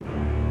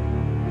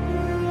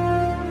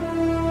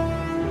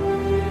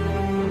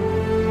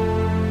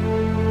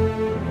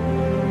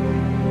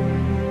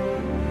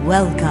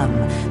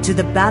Welcome to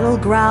the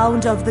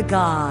Battleground of the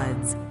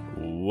Gods.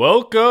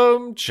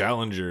 Welcome,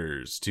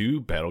 challengers, to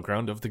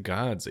Battleground of the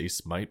Gods, a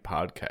Smite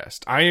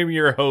podcast. I am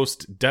your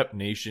host, Dep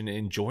Nation,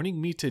 and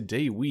joining me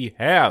today we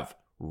have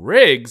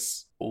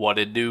Riggs. What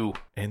it do?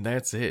 And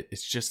that's it.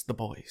 It's just the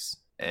boys.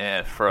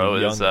 Yeah, Fro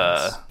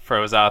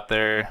is out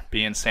there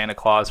being Santa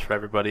Claus for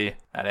everybody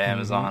at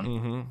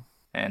Amazon.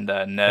 And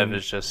Nev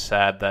is just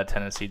sad that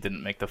Tennessee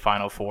didn't make the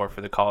Final Four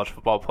for the college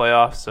football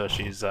playoffs, so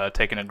she's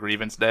taking a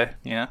grievance day.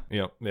 Yeah.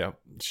 Yep.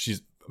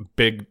 She's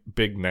big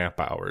nap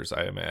hours,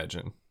 I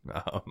imagine.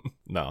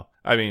 No,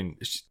 I mean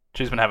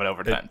she's been having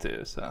overtime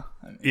too. So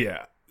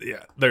yeah.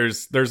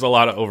 There's a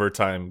lot of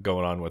overtime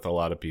going on with a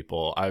lot of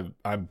people.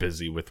 I'm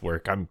busy with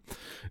work. I'm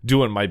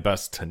doing my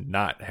best to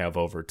not have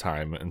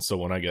overtime, and so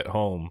when I get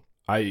home,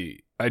 I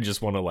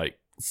just want to like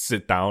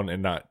sit down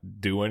and not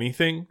do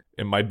anything.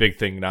 And my big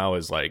thing now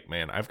is like,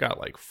 man, I've got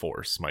like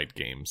 4 Smite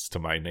games to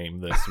my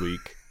name this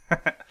week.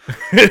 I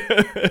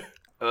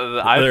feel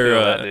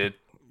that, dude.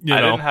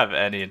 I didn't have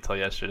any until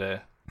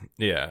yesterday.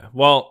 Yeah.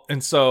 Well,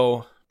 and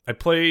so I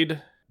played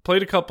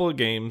a couple of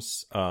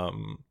games.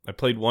 I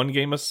played one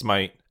game of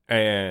Smite,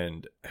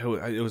 and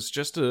it was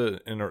just a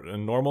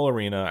normal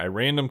arena. I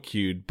random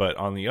queued, but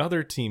on the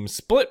other team,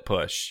 Split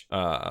Push,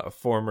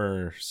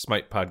 former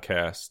Smite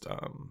podcast,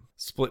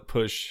 Split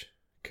Push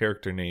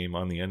character name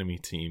on the enemy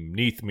team,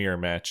 Neath mirror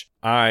match.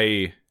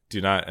 I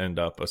do not end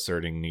up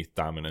asserting Neath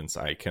dominance.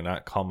 I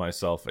cannot call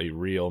myself a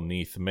real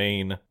Neath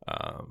main.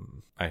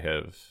 I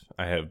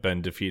have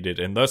been defeated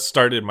and thus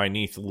started my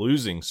Neath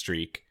losing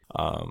streak.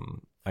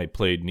 I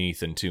played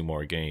Neath in 2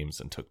 more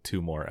games and took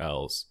 2 more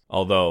L's.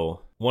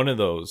 Although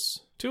those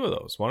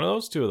 2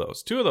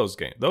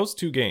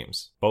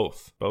 games,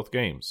 both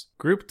games,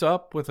 grouped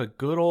up with a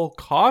good old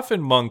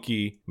Coffin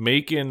Monkey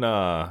making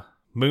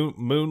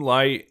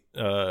Moonlight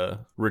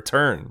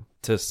return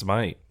to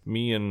Smite.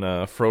 Me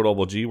and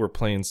Fro G were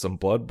playing some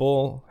Blood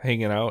Bowl,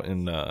 hanging out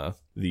in the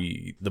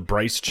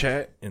Bryce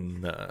chat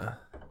in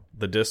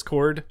the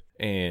Discord.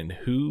 And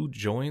who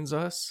joins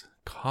us?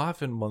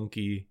 Coffin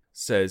Monkey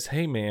says,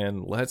 hey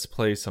man, let's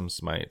play some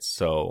Smite.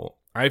 So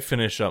I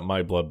finish up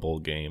my Blood Bowl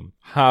game,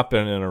 hop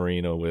in an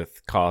arena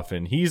with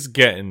Coffin. He's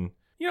getting,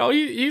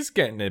 he's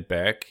getting it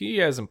back. He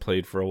hasn't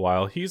played for a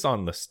while. He's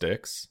on the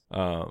sticks.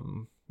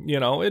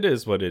 It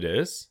is what it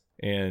is.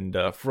 And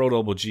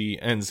Fro G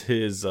ends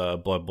his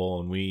Blood Bowl,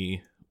 and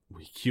we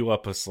queue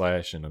up a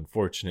slash, and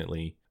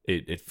unfortunately,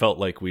 it felt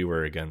like we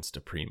were against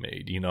a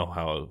pre-made. You know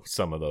how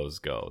some of those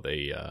go.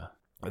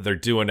 They're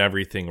doing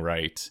everything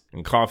right,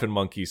 and Coffin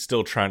Monkey's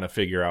still trying to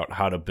figure out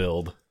how to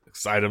build.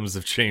 Because items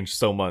have changed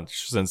so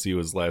much since he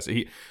was last.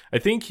 I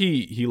think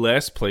he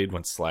last played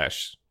when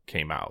Slash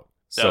came out.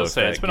 So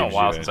it's been a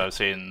while since I've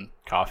seen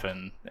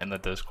Coffin in the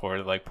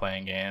Discord like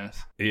playing games.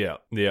 Yeah.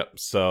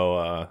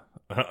 So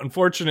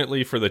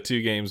unfortunately for the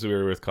 2 games we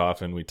were with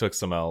Coffin, we took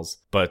some L's,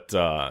 but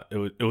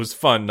it was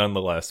fun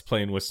nonetheless,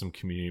 playing with some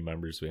community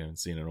members we haven't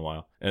seen in a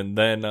while. And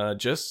then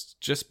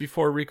just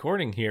before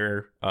recording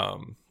here,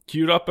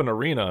 queued up an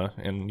arena,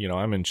 and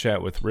I'm in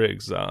chat with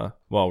Riggs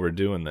while we're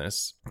doing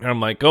this, and I'm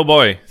like, oh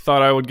boy,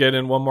 thought I would get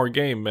in one more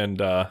game, and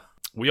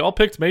we all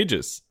picked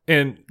mages,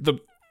 and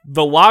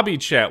the lobby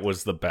chat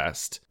was the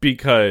best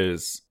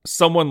because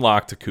someone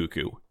locked a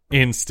Cuckoo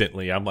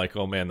instantly. I'm like,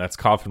 oh man, that's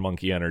Coffin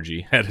Monkey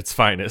energy at its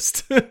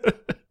finest.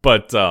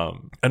 But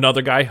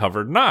another guy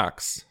hovered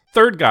Nox.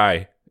 Third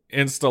guy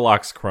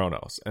insta-locks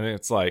Chronos. And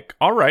it's like,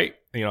 all right.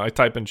 I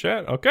type in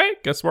chat, okay,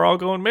 guess we're all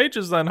going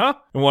mages then, huh?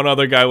 And one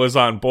other guy was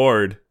on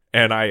board.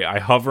 And I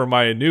hover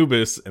my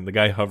Anubis, and the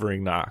guy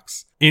hovering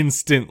Nox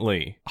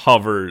instantly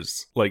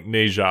hovers like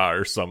Neja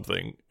or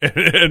something.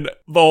 And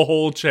the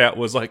whole chat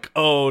was like,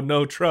 oh,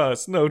 no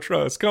trust,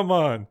 come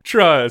on,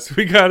 trust,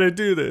 we gotta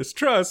do this,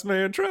 trust,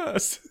 man,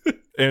 trust.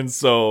 And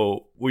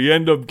so we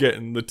end up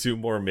getting the 2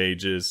 more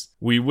mages.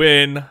 We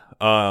win.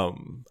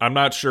 I'm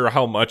not sure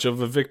how much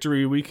of a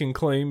victory we can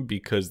claim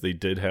because they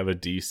did have a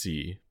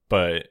DC,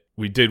 but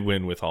we did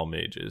win with all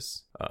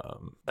mages.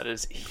 That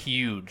is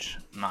huge.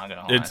 I'm not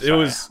gonna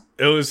lie.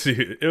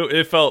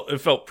 It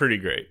felt pretty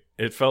great.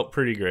 It felt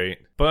pretty great.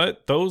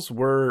 But those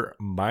were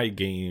my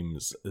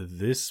games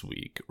this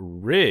week.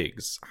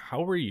 Riggs,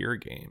 how were your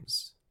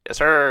games? Yes,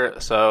 sir.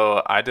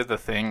 So I did the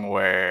thing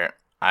where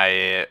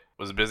I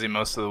was busy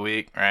most of the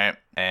week, right?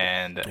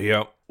 And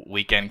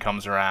weekend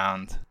comes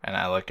around, and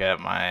I look at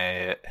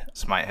my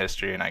Smite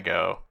history, and I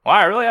go, "Wow,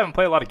 I really haven't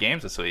played a lot of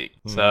games this week."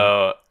 Mm-hmm.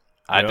 So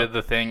I did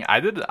the thing. I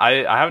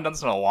haven't done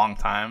this in a long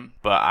time,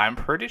 but I'm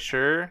pretty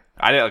sure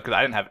because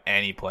I didn't have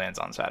any plans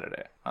on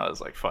Saturday. I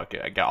was like, fuck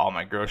it. I got all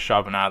my grocery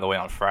shopping out of the way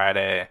on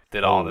Friday.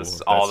 Did all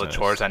the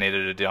chores I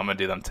needed to do. I'm gonna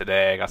do them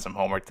today. I got some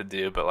homework to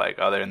do, but like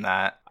other than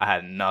that, I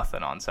had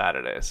nothing on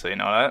Saturday. So you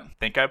know what? I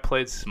think I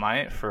played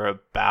Smite for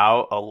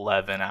about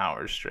 11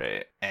 hours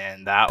straight,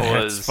 and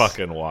that's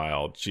fucking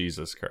wild.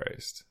 Jesus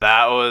Christ.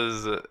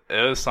 It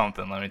was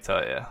something. Let me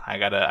tell you. I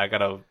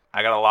gotta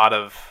I got a lot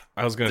of.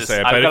 I was gonna this,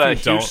 say, I I've bet got a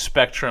if you huge don't,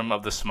 spectrum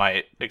of the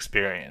Smite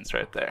experience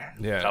right there.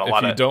 yeah, Got a if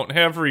lot you of, don't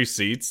have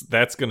receipts,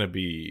 that's gonna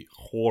be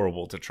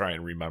horrible to try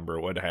and remember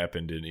what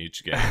happened in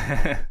each game.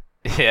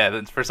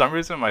 Yeah, for some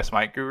reason my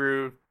Smite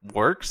Guru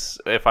works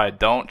if I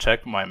don't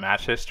check my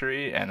match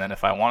history, and then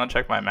if I want to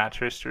check my match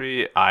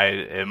history,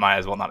 it might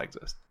as well not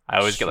exist. I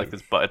always get like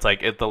this, but it's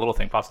like the little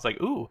thing pops. It's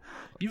like, ooh,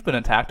 you've been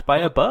attacked by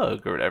a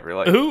bug or whatever.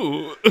 Like,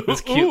 ooh,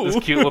 this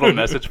cute little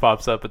message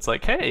pops up. It's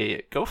like,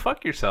 hey, go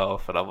fuck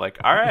yourself, and I'm like,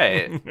 all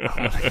right.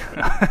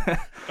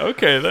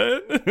 Okay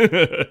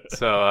then.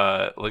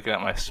 So, looking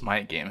at my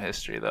Smite game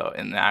history though,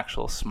 in the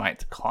actual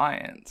Smite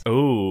client,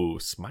 Oh,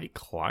 Smite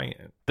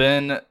client.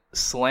 been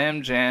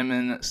slam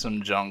jamming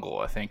some jungle.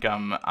 I think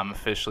I'm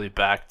officially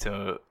back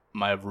to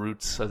my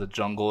roots as a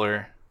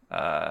jungler.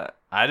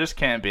 I just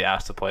can't be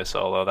asked to play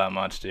solo that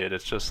much, dude.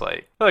 It's just like, I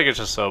feel like it's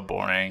just so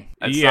boring.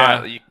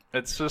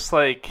 It's just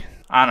like,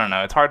 I don't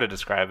know. It's hard to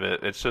describe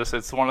it.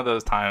 It's one of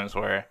those times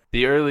where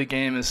the early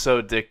game is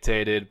so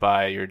dictated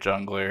by your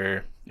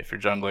jungler. If your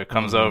jungler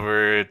comes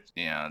over,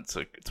 it's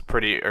a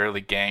pretty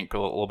early gank, a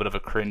little bit of a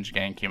cringe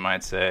gank, you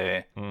might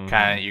say.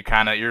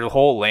 Your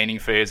whole laning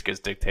phase gets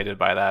dictated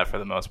by that for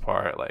the most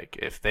part. Like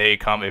if their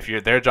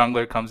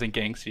jungler comes and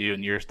ganks you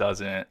and yours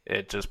doesn't,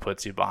 it just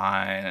puts you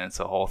behind, and it's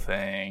a whole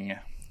thing.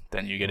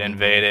 Then you get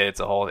invaded.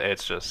 It's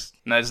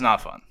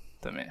not fun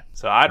to me.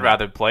 So I'd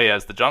rather play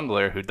as the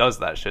jungler who does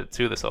that shit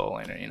to the solo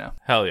laner.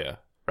 Hell yeah.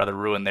 Rather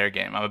ruin their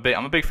game. I'm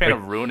a big fan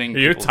of ruining. Are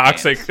you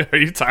toxic? Games. Are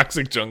you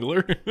toxic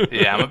jungler?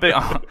 Yeah,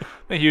 I'm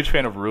a huge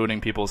fan of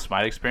ruining people's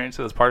Smite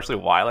experiences. It's partially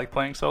why I like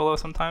playing solo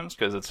sometimes,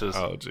 because it's just,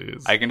 oh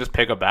jeez, I can just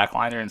pick a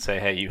backliner and say,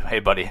 hey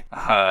buddy,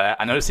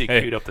 I noticed you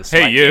queued up the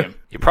Smite you. game.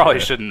 You probably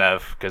shouldn't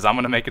have, because I'm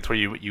gonna make it to where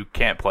you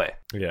can't play.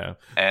 Yeah,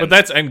 And, but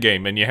that's end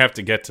game, and you have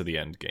to get to the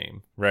end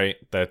game, right?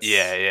 That's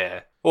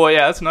yeah. Well,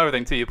 yeah, that's another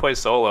thing too. You play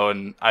solo,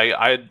 and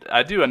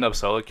I do end up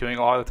solo queuing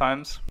a lot of the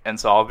times, and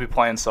so I'll be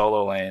playing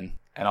solo lane,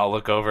 and I'll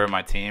look over at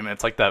my team.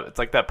 It's like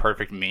that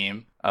perfect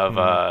meme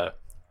of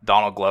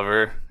Donald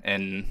Glover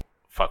in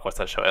what's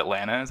that show?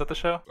 Atlanta, is that the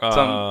show?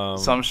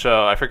 Some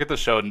show. I forget the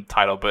show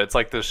title, but it's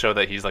like the show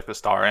that he's like the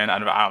star in. I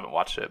haven't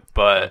watched it,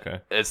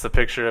 but It's the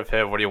picture of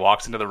him when he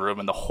walks into the room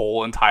and the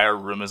whole entire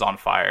room is on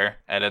fire,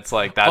 and it's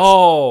like that's.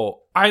 Oh,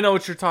 I know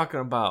what you're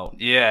talking about.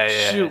 Yeah.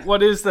 Shoot,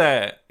 what is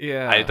that?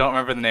 Yeah, I don't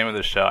remember the name of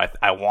the show.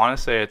 I want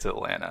to say it's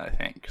Atlanta. I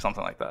think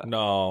something like that.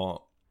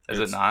 No, is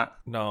it not?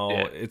 No,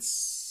 Yeah.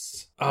 it's.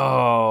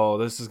 Oh,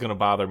 this is gonna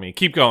bother me.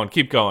 Keep going.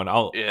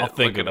 I'll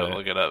think of it.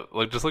 Look it up.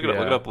 Look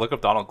it up. Look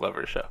up Donald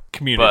Glover's show.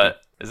 Community.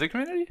 But is it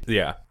Community?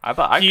 Yeah, I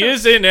thought he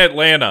is in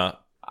Atlanta.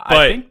 But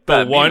I think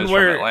the one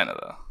where from Atlanta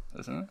though,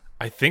 isn't it?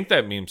 I think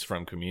that meme's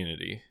from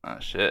Community. Oh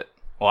shit.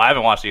 Well, I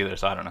haven't watched either,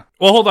 so I don't know.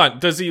 Well, hold on.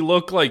 Does he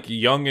look like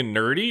young and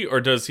nerdy, or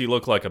does he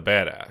look like a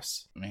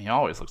badass? I mean, he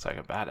always looks like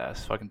a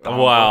badass. Fucking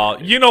Well,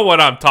 you know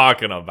what I'm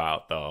talking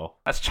about, though.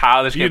 That's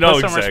Childish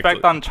Gambino. Put some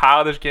respect on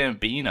Childish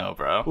Gambino,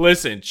 bro.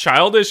 Listen,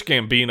 Childish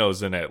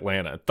Gambino's in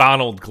Atlanta.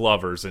 Donald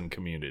Glover's in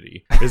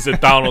Community. Is it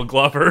Donald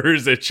Glover or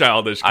is it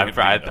Childish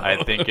Gambino?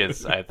 I think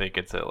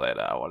it's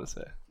Atlanta, I want to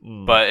say.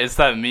 But it's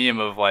that meme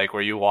of like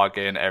where you walk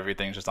in,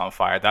 everything's just on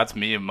fire. That's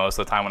me most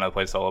of the time when I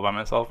play solo by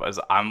myself. Is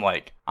I'm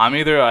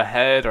either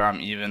ahead or I'm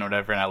even or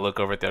whatever, and I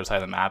look over at the other side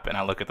of the map and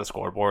I look at the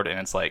scoreboard and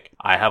it's like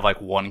I have like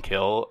 1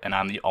 kill and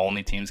I'm the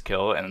only team's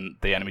kill, and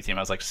the enemy team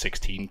has like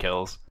 16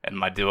 kills, and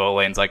my duo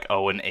lane's like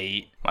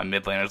 0-8, my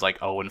mid laner's like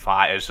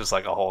 0-5. It's just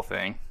like a whole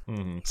thing.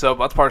 So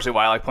that's partially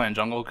why I like playing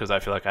jungle, because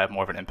I feel like I have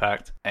more of an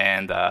impact.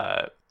 And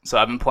so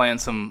I've been playing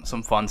some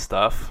fun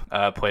stuff.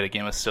 Played a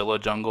game of Scylla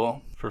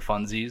jungle for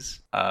funsies.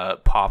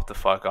 Popped the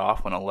fuck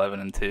off, went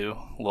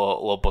 11-2.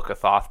 Little Book of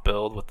Thoth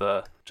build with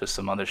just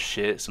some other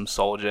shit, some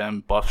soul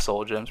gem, buff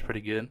soul gems,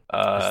 pretty good. Is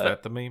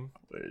that the meme?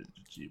 Where did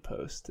you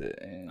post it?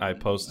 I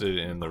posted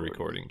it in the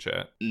recording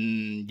chat.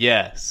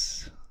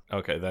 Yes.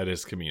 Okay, that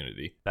is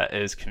Community. That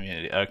is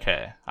Community.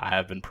 Okay, I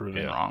have been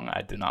proven wrong.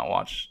 I do not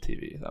watch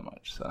TV that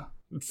much, so.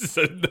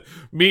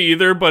 Me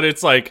either, but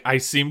it's like I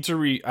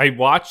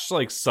watched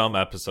like some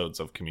episodes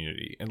of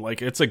Community, and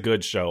like it's a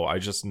good show. I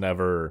just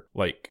never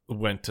like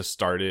went to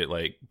start it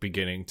like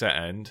beginning to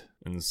end,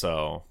 and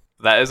so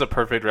that is a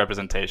perfect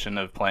representation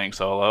of playing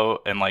solo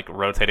and like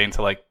rotating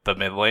to like the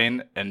mid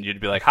lane, and you'd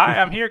be like, "Hi,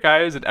 I'm here,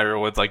 guys," and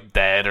everyone's like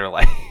dead or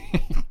like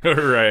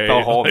right.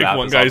 The whole like map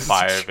one is guy's on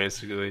fire,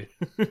 basically.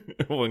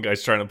 One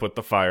guy's trying to put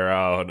the fire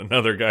out,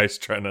 another guy's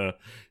trying to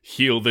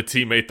heal the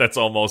teammate that's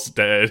almost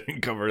dead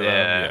and cover them.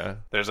 Yeah.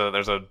 There's a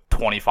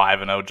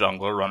 25-0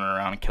 jungler running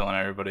around killing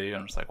everybody.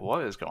 I'm just like,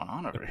 what is going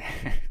on over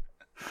here?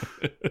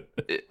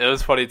 It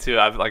was funny too.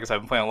 Like I said,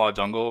 I've been playing a lot of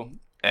jungle,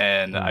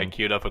 and I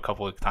queued up a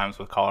couple of times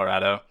with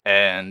Colorado,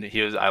 and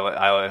I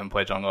let him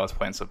play jungle. I was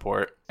playing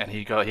support, and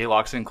he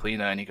locks in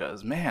Kleena, and he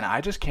goes, "Man,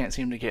 I just can't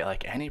seem to get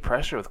like any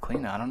pressure with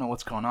Kleena. I don't know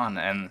what's going on."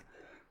 And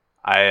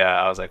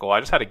I was like, well, I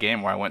just had a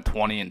game where I went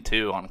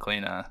 20-2 on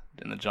Kleena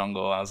in the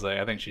jungle. I was like,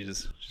 I think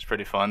she's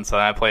pretty fun. So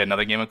I played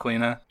another game of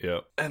Kleena.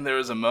 Yep. And there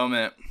was a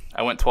moment,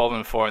 I went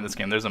 12-4 in this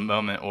game. There's a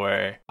moment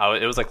where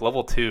it was like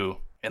level 2,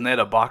 and they had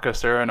a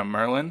Bakasura and a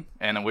Merlin,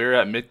 and we were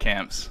at mid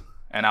camps.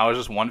 And I was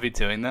just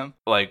 1v2ing them,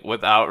 like,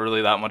 without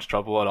really that much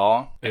trouble at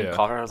all. And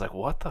Colorado was like,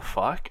 what the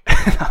fuck?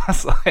 And I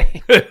was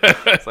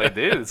like,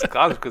 dude,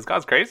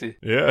 God's crazy.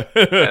 Yeah.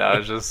 And I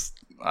was just,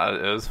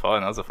 it was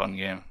fun. That was a fun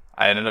game.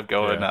 I ended up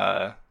going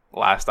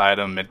last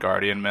item,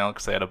 Midgardian Mail,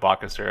 because they had a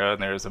Bakasura.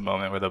 And there was a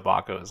moment where the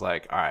Baka was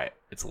like, all right,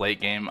 it's late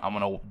game. I'm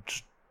going to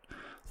just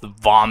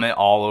vomit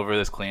all over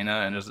this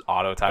Kleena and just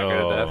auto attack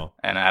her to death.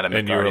 And I had a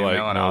Midgardian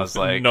Mail, and I was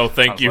like, no,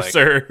 thank you,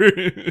 sir.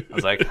 I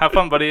was like, have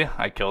fun, buddy.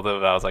 I killed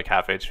him. I was like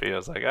half HP. I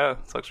was like, oh,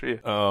 sucks for you.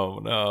 Oh,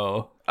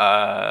 no.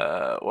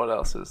 What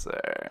else is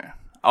there?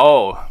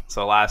 Oh,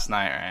 so last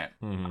night, right?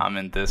 Mm-hmm. I'm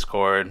in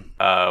Discord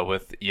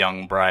with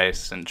young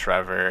Bryce and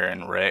Trevor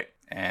and Rick,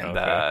 and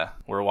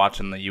we're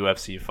watching the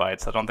UFC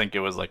fights. I don't think it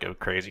was like a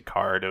crazy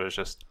card. It was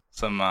just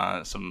some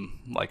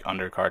like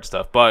undercard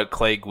stuff. But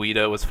Clay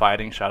Guida was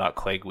fighting. Shout out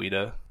Clay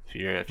Guida. If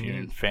you're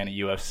a fan of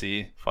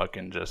UFC,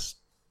 fucking just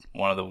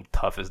one of the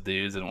toughest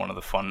dudes and one of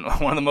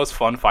the most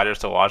fun fighters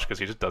to watch because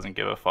he just doesn't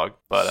give a fuck.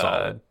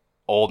 But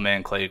old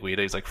man Clay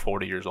Guida, he's like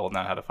 40 years old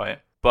now, how to fight.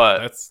 But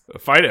that's a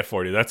fight at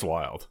 40. That's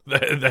wild.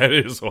 That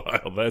is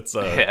wild. That's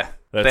yeah.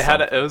 They had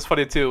it was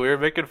funny too. We were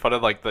making fun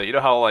of like you know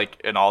how like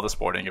in all the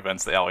sporting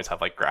events they always have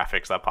like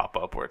graphics that pop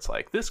up where it's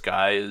like this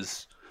guy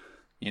is,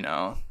 you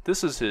know,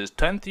 this is his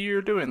 10th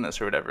year doing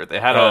this or whatever. They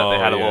had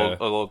a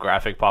little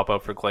graphic pop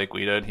up for Clay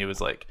Guida, and he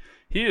was like,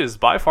 he is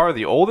by far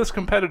the oldest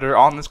competitor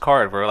on this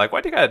card. We're like, why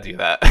do you gotta do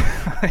that?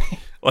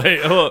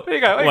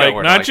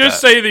 Not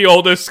just say the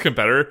oldest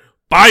competitor.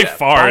 By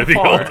far the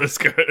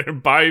oldest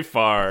card. By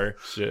far.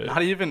 Shit.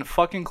 Not even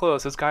fucking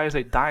close. This guy is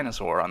a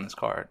dinosaur on this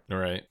card.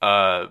 Right.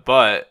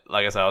 But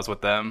like I said, I was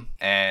with them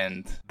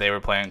and they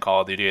were playing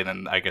Call of Duty, and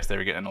then I guess they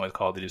were getting annoyed with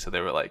Call of Duty, so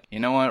they were like, you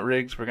know what,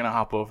 Riggs, we're gonna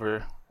hop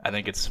over. I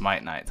think it's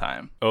Smite Night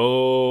time.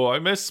 Oh, I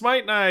missed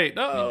Smite Night.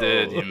 No. You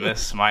did. You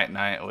missed Smite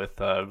Night with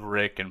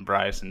Rick and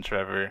Bryce and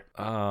Trevor.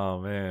 Oh,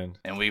 man.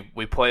 And we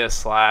play a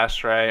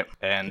Slash, right?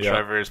 And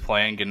Trevor is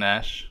playing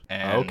Ganesh.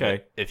 And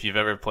if you've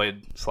ever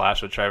played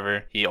Slash with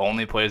Trevor, he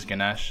only plays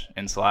Ganesh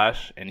in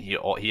Slash, and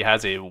he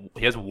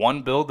has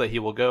one build that he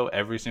will go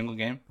every single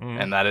game,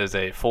 and that is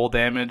a full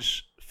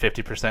damage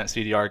 50%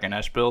 CDR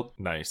Ganesh build.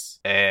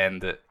 Nice.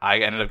 And I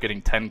ended up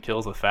getting 10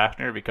 kills with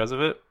Fafnir because of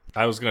it.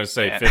 I was going to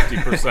say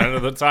 50%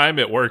 of the time,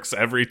 it works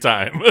every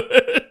time.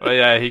 But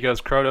yeah, he goes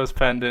Krotos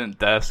Pendant,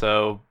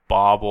 Deso,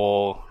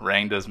 Bauble,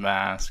 Rangda's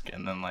Mask,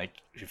 and then like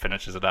he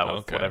finishes it out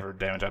with whatever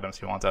damage items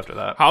he wants after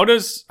that.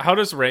 Does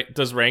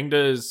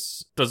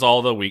Rangda's, does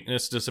all the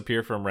weakness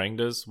disappear from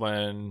Rangda's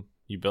when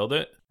you build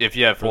it? If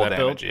you have full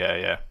damage,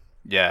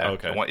 yeah.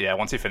 Okay.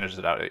 Once he finishes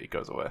it out, it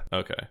goes away.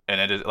 Okay. And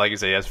it is, like you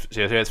say, he has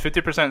 50%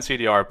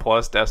 CDR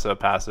plus Dessa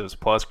passives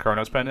plus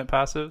Chronos Pendant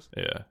passives.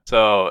 Yeah.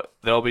 So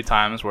there'll be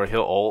times where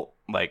he'll ult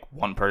like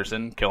one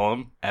person, kill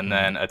him, and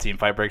then a team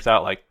fight breaks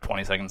out like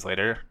 20 seconds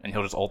later, and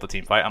he'll just ult the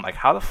team fight. I'm like,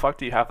 how the fuck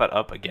do you have that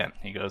up again?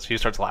 He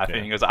starts laughing.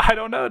 Okay. He goes, I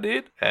don't know,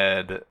 dude.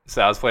 And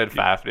so I was playing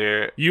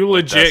Fafnir. You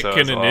legit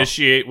can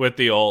initiate with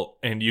the ult,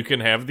 and you can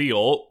have the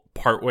ult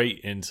partway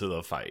into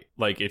the fight.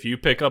 Like if you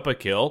pick up a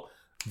kill,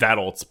 that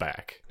ult's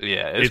back.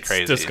 Yeah, it's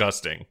crazy. It's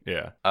disgusting.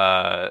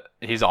 Yeah.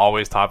 He's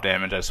always top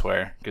damage, I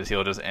swear, because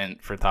he'll just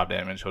int for top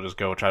damage. He'll just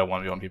go try to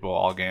 1v1 people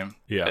all game.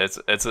 Yeah.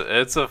 It's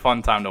a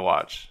fun time to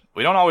watch.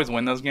 We don't always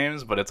win those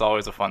games, but it's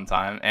always a fun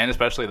time, and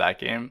especially that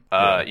game.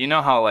 You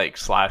know how like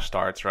Slash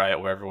starts, right,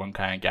 where everyone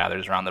kind of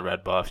gathers around the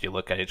red buff. You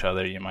look at each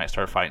other, you might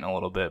start fighting a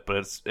little bit, but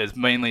it's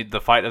mainly the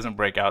fight doesn't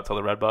break out till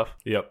the red buff.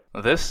 Yep.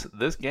 This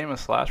game of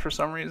Slash, for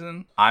some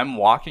reason, I'm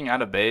walking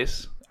out of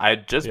base. I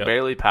just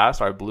barely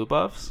passed our blue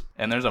buffs,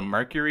 and there's a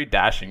Mercury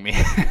dashing me,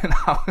 and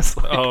I was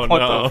like,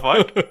 the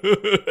fuck?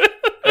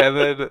 And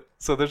then,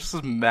 so there's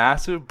this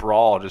massive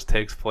brawl just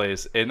takes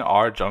place in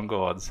our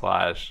jungle on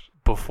Slash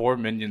before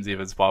minions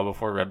even spawn,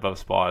 before red buff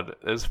spawned.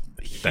 This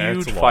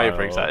huge fight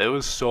breaks out. It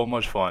was so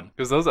much fun.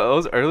 Because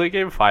those early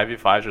game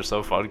 5v5s are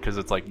so fun because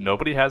it's like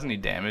nobody has any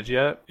damage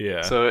yet.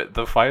 Yeah. So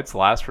the fights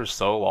last for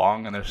so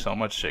long, and there's so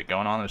much shit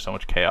going on. There's so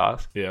much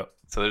chaos. Yeah.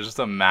 So there's just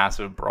a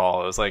massive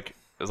brawl. It was like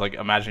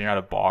imagine you're at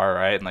a bar,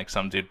 right, and like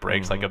some dude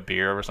breaks like a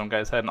beer over some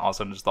guy's head, and all of a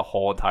sudden just the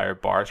whole entire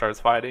bar starts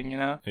fighting, you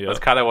know? That's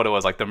kind of what it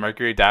was. Like the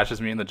Mercury dashes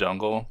me in the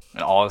jungle,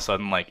 and all of a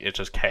sudden like it's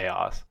just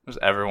chaos.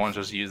 Everyone's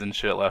just using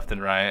shit left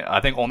and right. I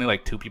think only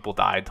like 2 people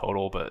died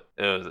total, but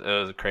it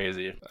was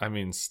crazy. I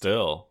mean,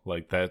 still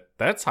like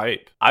that's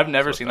hype. I've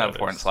never seen that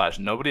before in Slash.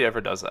 Nobody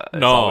ever does that.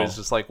 It's always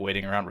just like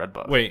waiting around red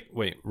buff. Wait,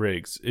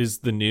 Riggs, is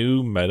the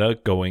new meta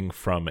going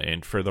from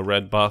int for the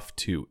red buff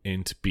to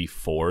int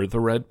before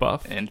the red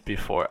buff? Int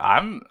before.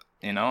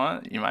 You know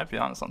what? You might be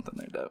on something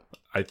there,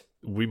 Dev.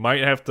 We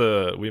might have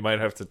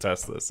to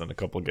test this in a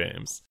couple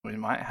games. We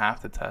might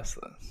have to test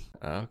this.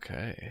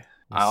 Okay.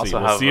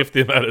 We'll see if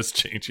the meta's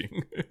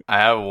changing. I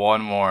have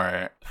one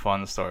more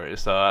fun story.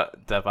 So,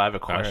 Dev, I have a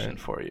question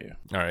for you.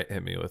 All right,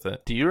 hit me with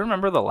it. Do you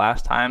remember the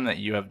last time that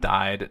you have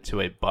died to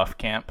a buff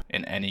camp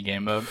in any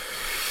game mode?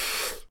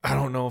 I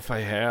don't know if I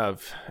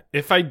have.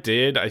 If I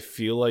did, I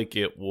feel like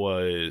it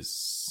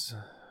was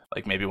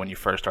Like maybe when you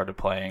first started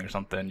playing or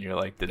something, you're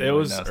like, didn't it really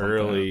was know something.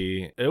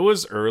 early. It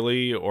was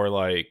early, or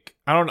like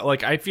I don't know.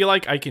 Like I feel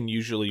like I can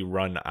usually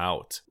run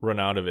out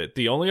of it.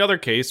 The only other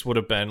case would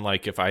have been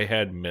like if I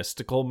had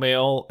mystical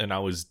mail and I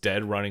was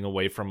dead running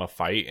away from a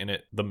fight, and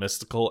the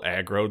mystical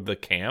aggroed the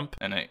camp,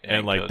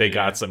 and like they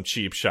got some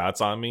cheap shots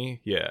on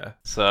me. Yeah.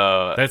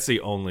 So that's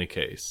the only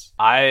case.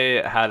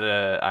 I had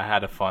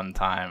a fun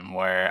time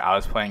where I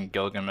was playing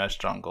Gilgamesh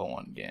jungle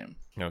one game.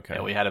 Okay.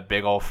 And we had a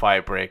big old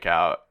fight break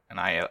out, and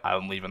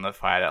I'm leaving the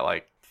fight at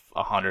like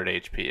 100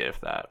 HP, if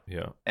that.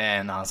 Yeah.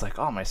 And I was like,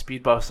 oh, my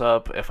speed buff's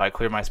up. If I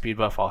clear my speed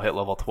buff, I'll hit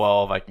level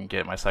 12. I can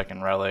get my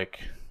second relic,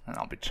 and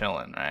I'll be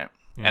chilling, right?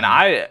 Mm-hmm.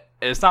 And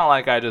it's not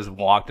like I just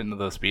walked into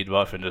the speed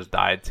buff and just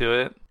died to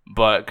it,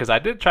 but because I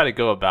did try to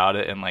go about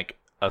it in like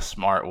a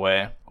smart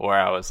way, where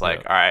I was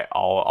like, all right,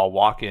 I'll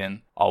walk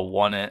in, I'll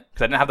one it,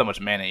 because I didn't have that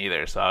much mana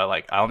either, so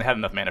I only had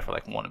enough mana for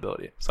like one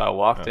ability. So I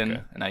walked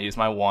in and I used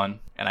my one,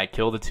 and I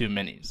kill the 2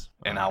 minis,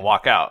 and I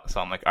walk out.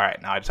 So I'm like, all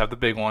right, now I just have the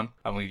big one.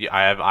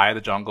 I have Eye of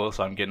the Jungle,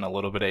 so I'm getting a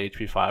little bit of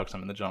HP 5 because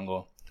I'm in the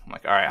jungle. I'm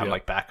like, all right, I'm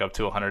like back up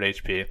to 100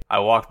 HP. I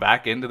walk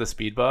back into the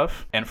speed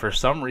buff, and for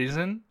some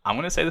reason, I'm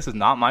going to say this is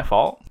not my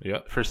fault. Yeah.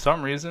 For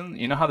some reason,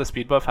 you know how the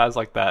speed buff has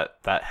like that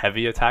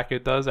heavy attack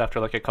it does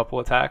after like a couple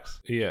attacks?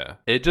 Yeah.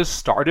 It just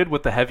started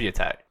with the heavy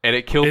attack, and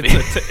it killed me.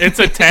 Its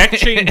attack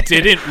chain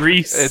didn't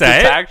reset? Its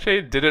attack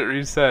chain didn't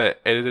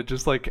reset, and it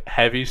just like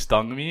heavy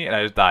stung me, and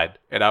I just died.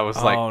 And I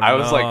was like, I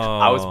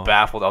was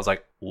baffled. I was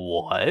like,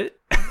 what?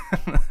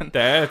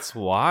 That's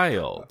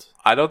wild.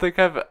 I'll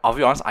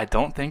be honest, I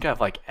don't think I've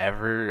like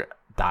ever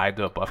died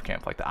to a buff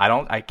camp like that.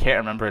 I can't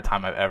remember a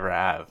time I've ever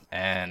have,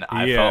 and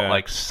I felt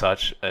like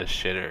such a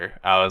shitter.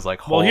 I was like,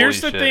 holy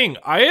here's the shit. thing.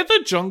 Eye of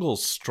the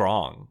Jungle's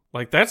strong.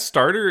 Like, that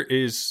starter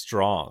is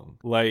strong.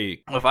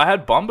 Like, if I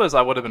had Bombas,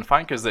 I would have been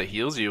fine because it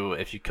heals you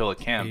if you kill a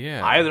camp.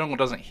 Yeah. Eye of the Jungle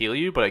doesn't heal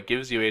you, but it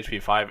gives you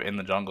HP 5 in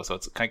the jungle, so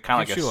it's kind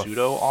of like a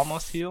pseudo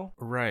almost heal.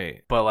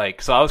 Right. But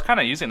like, so I was kind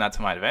of using that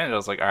to my advantage. I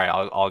was like, all right,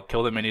 I'll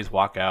kill the minis,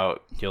 walk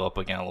out, heal up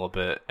again a little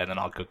bit, and then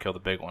I'll go kill the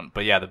big one.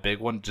 But yeah, the big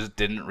one just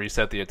didn't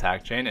reset the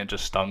attack chain and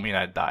just stung me and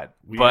I died.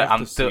 We have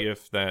to see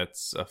if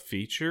that's a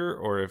feature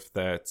or if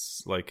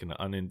that's like an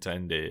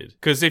unintended.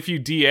 Because if you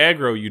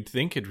de-aggro, you'd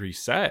think it'd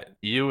reset.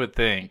 You would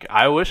think.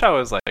 I wish I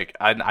was like,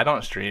 I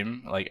don't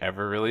stream like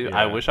ever really. Yeah.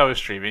 I wish I was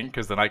streaming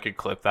because then I could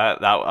clip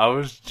that. I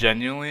was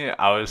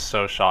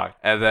so shocked.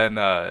 And then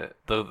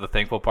the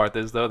thankful part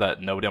is though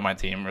that nobody on my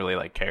team really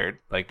like cared.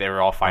 Like they were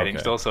all fighting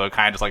still, so it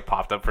kind of just like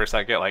popped up for a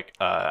second. Like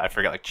I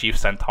forget, like Chief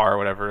Centaur or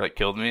whatever like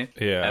killed me.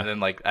 Yeah. And then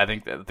like I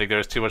think there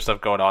was too much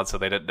stuff going on, so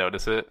they didn't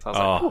notice it. So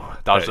I was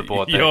like, dodged the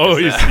bullet.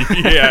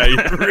 Yeah,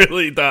 you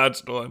really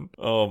dodged one.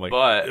 Oh my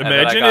god!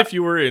 Imagine if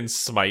you were in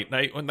Smite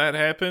Night when that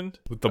happened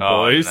with the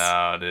boys.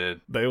 No,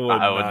 dude. I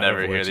would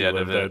never hear the end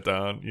of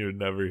it. You would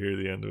never hear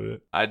the end of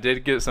it. I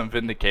did get some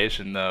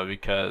vindication though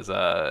because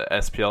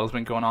SPL has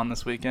been going on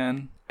this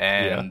weekend.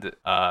 And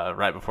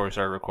right before we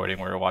started recording,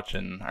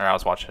 I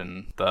was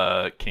watching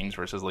the Kings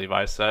versus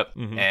Levi set,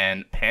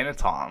 and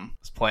Panatom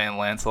was playing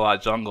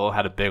Lancelot jungle,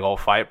 had a big old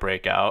fight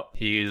break out.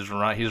 He's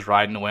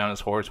riding away on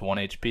his horse, 1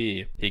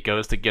 HP. He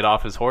goes to get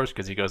off his horse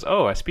because he goes,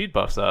 oh, my speed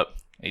buff's up.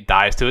 He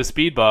dies to his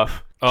speed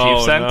buff.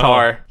 Chief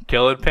Centaur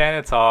killed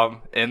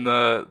Panatom in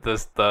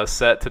the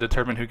set to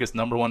determine who gets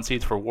number 1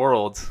 seeds for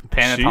Worlds.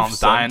 Panatom's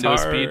dying to a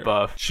speed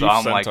buff. Chief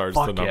Centaur's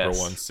the number 1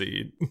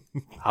 seed.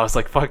 I was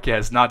like, fuck yeah,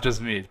 it's not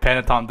just me.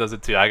 Panatom does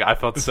it too. I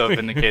felt so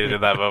vindicated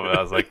in that moment.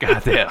 I was like,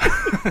 god damn.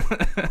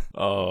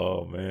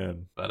 Oh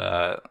man.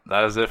 But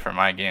that was it for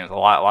my games. A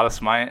lot of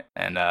Smite,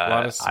 and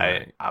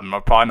I'm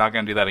probably not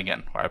gonna do that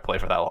again where I play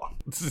for that long.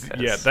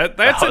 Yeah,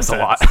 that's a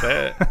lot.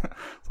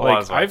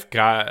 I've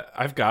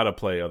got to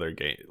play other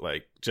games,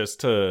 like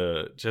just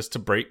to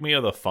break me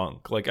of the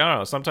funk. Like I don't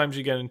know, sometimes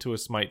you get into a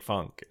Smite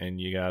funk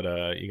and you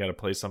gotta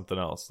play something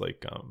else.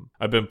 Like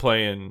I've been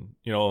playing,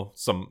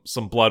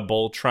 some Blood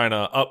Bowl, trying to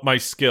up my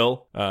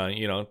skill,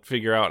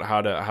 figure out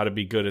how to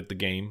be good at the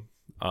game.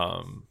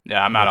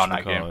 Yeah, I'm not on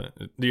that game.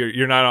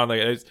 You're not on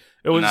the.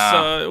 It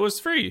was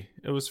free.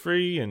 It was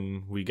free,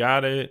 and we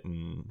got it,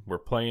 and we're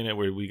playing it.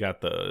 We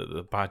got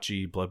the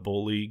Bocce Blood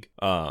Bowl League.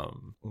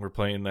 We're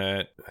playing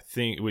that. I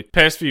think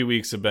past few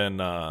weeks have been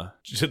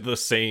the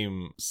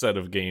same set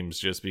of games,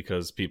 just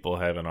because people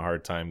having a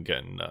hard time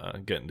getting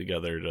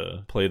together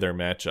to play their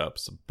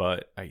matchups.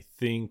 But I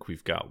think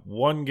we've got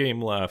one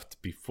game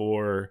left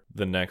before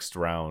the next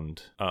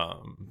round.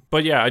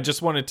 But yeah, I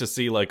just wanted to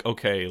see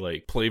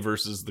play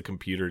versus the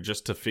computer,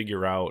 just to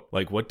figure out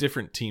what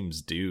different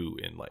teams do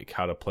and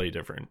how to play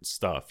different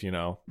stuff.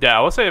 Yeah, I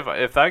will say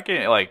if that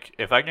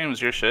game was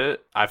your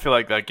shit, I feel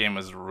like that game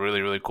was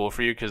really, really cool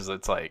for you, because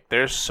it's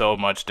there's so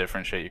much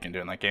different shit you can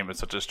do in that game. It's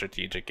such a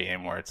strategic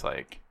game where it's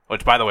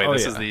which, by the way,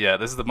 this is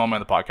the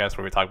moment of the podcast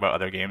where we talk about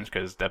other games,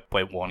 because Depp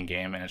played one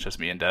game and it's just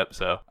me and Depp.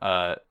 So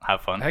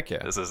have fun. Heck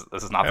yeah. This is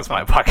not the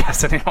Smite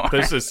podcast anymore.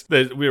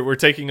 We're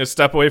taking a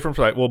step away from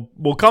Smite.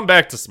 We'll come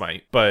back to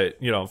Smite, but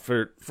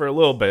for a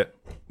little bit.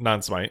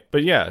 non-Smite.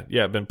 But yeah,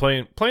 been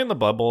playing the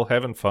Bubble,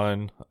 having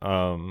fun.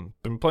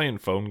 Been playing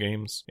phone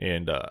games,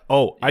 and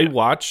I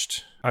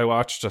watched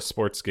a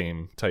sports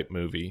game type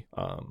movie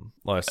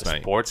last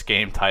night. Sports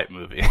game type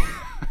movie.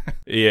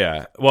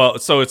 Yeah. Well,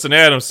 so it's an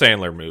Adam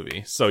Sandler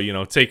movie. So,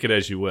 take it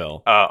as you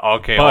will.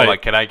 Okay. But, hold on.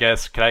 Can I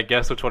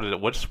guess which one is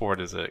it? Which sport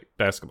is it?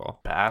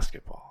 Basketball.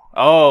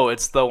 Oh,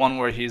 it's the one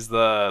where he's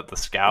the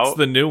scout? It's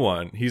the new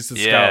one. He's the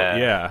scout.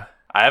 Yeah.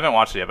 I haven't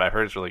watched it yet, but I've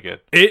heard it's really good.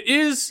 It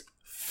is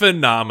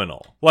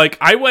phenomenal. Like,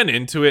 I went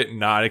into it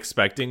not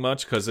expecting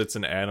much because it's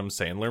an Adam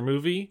Sandler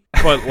movie.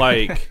 But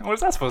like, what is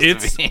that supposed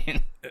to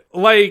mean?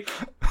 Like,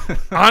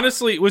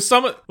 honestly, with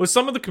some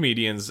of the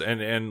comedians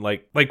and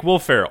like Will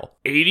Ferrell,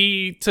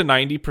 80 to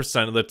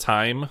 90% of the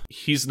time,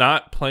 he's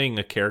not playing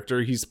a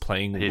character, he's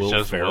playing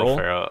Will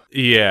Ferrell.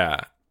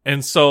 Yeah.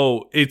 And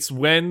so it's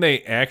when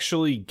they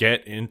actually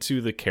get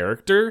into the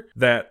character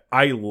that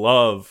I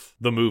love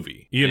the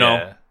movie, you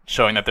know?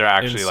 Showing that they're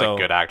actually like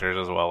good actors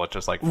as well, with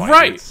just like funny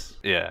right. dudes.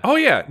 Yeah. Oh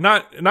yeah,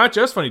 not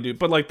just funny dude,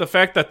 but like the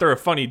fact that they're a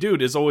funny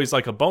dude is always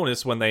like a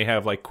bonus when they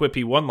have like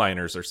quippy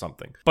one-liners or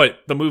something. But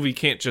the movie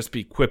can't just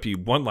be quippy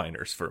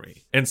one-liners for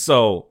me. And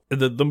so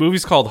the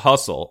movie's called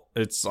Hustle.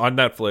 It's on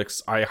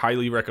Netflix. I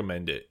highly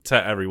recommend it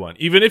to everyone.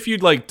 Even if you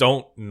like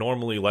don't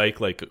normally like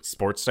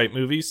sports type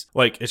movies,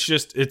 like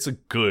it's a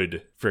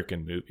good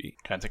freaking movie.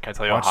 Can I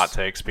tell you a hot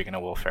take speaking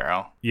of Will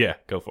Ferrell? Yeah,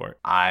 go for it.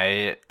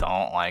 I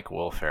don't like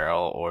Will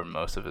Ferrell or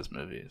most of his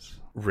movies.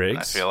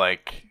 Riggs?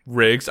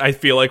 I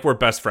feel like we're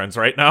best friends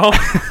right now.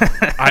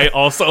 I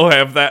also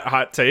have that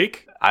hot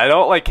take. I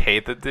don't like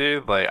hate the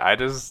dude. Like I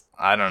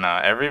don't know.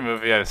 Every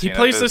movie I've seen, he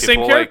plays the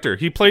same character.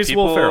 He plays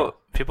Will Ferrell.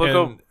 People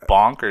go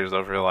bonkers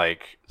over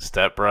like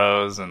Step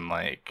Bros and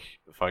like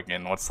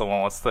fucking what's the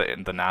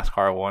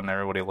NASCAR one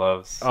everybody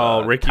loves?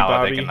 Ricky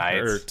Talladega Bobby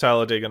Nights. Or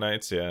Talladega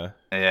Nights. Yeah.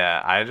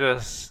 Yeah.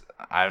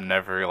 I've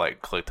never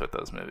like clicked with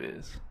those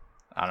movies.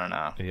 I don't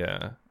know.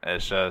 Yeah.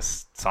 It's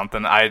just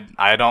something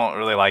I don't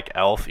really like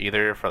Elf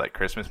either for like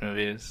Christmas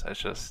movies.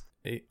 It's just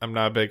I'm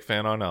not a big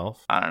fan on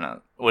Elf. I don't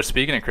know. Well,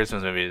 speaking of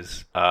Christmas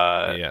movies,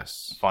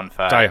 yes. Fun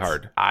fact. Die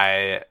Hard.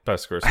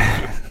 Best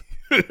Christmas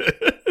movie.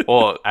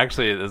 Well,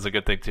 actually, there's a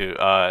good thing too.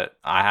 I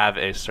have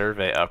a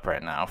survey up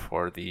right now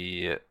for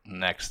the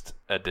next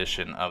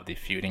edition of the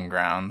Feuding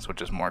Grounds,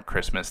 which is more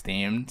Christmas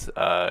themed.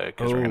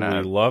 Because we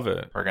love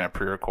it. We're gonna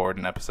pre-record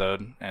an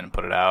episode and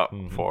put it out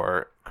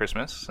for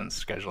Christmas,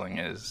 since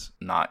scheduling is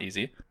not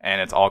easy,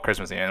 and it's all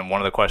Christmas themed. And one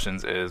of the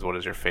questions is, what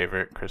is your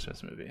favorite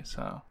Christmas movie?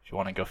 So if you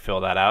want to go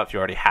fill that out, if you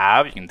already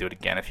have, you can do it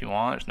again if you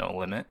want. There's no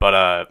limit.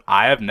 But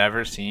I have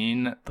never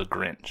seen The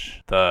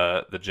Grinch,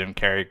 the Jim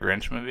Carrey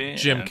Grinch movie.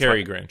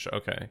 Grinch.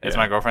 Okay. It's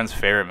my girlfriend's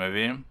favorite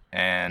movie,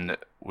 and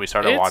we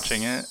started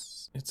watching it.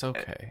 It's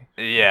okay.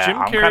 Yeah, Jim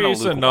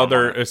Carrey's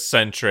another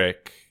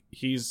eccentric.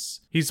 He's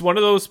one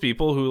of those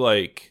people who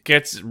like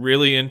gets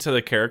really into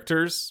the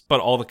characters, but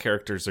all the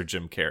characters are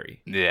Jim Carrey.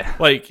 Yeah.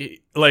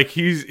 Like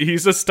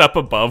he's a step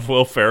above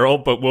Will Ferrell,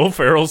 but Will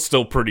Ferrell's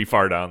still pretty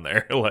far down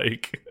there.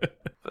 Like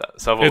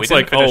so it's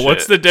like,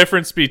 what's the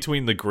difference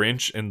between the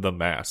Grinch and the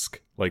Mask?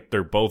 Like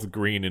they're both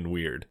green and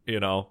weird, you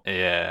know?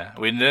 Yeah.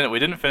 We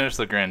didn't finish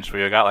the Grinch.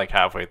 We got like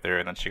halfway through,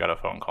 and then she got a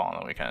phone call,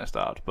 and then we kind of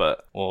stopped.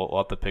 But we'll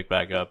have to pick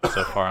back up.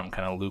 So far, I'm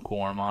kind of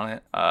lukewarm on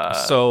it.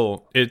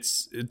 So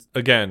it's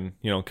again,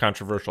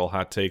 controversial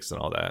hot takes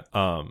and all that.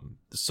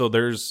 So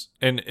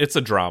and it's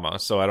a drama,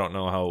 so I don't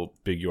know how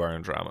big you are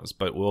in dramas,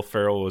 but Will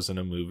Ferrell was in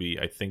a movie,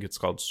 I think it's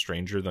called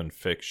Stranger Than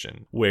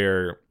Fiction,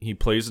 where he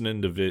plays an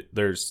individual.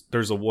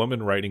 There's a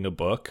woman writing a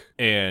book,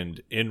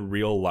 and in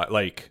real life,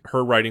 like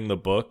her writing the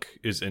book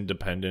is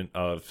independent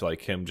of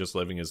like him just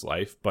living his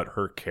life, but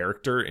her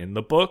character in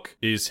the book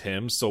is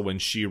him. So when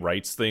she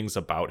writes things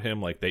about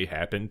him, like they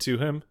happen to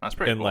him. That's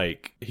pretty cool.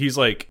 Like he's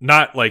like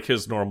not like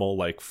his normal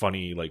like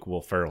funny like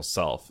Will Ferrell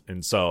self,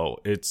 and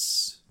so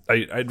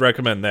I'd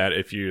recommend that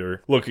if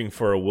you're looking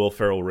for a Will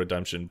Ferrell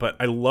redemption. But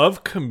I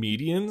love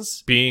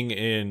comedians being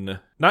in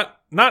not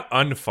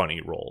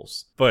unfunny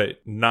roles,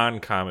 but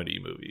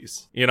non-comedy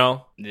movies, you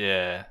know?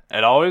 Yeah.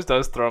 It always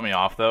does throw me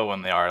off, though,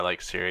 when they are,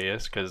 like,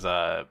 serious, because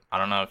I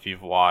don't know if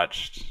you've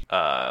watched,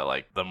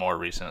 like, the more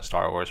recent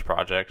Star Wars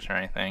projects or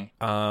anything.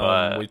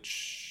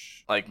 Which...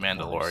 Like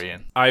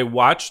Mandalorian. I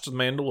watched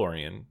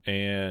Mandalorian,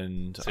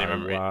 and so you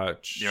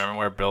remember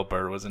where Bill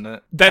Burr was in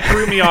it? That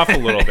threw me off a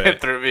little bit.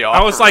 It threw me off.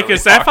 I was like, really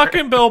is that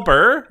fucking Bill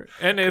Burr?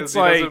 And it's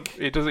like...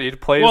 He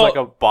plays like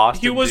a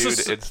Boston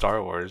dude in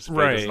Star Wars. But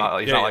right. He's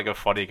not like a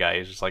funny guy.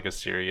 He's just like a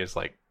serious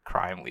like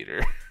crime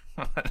leader.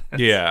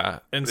 Yeah,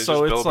 and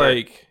so it's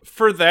like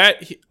for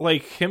that,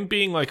 like him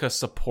being like a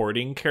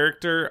supporting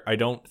character, I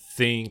don't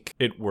think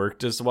it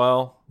worked as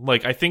well.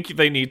 Like I think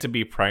they need to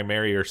be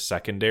primary or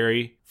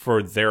secondary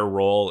for their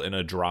role in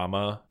a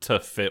drama to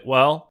fit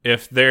well.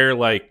 If they're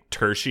like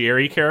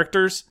tertiary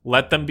characters,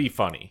 let them be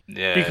funny.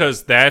 Yeah,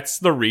 because that's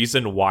the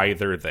reason why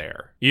they're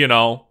there. You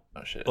know,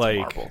 oh shit, it's like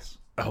Marbles.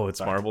 Oh,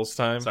 it's Marbles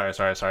time? Sorry.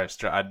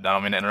 I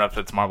don't mean to interrupt.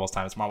 It's Marbles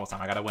time.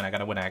 I gotta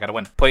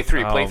win. Play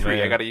three. Man.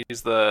 I gotta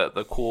use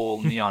the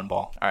cool neon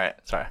ball. All right,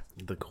 sorry.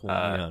 The cool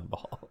neon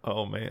ball.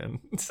 Oh, man.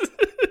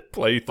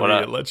 Play 3,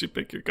 it lets you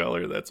pick your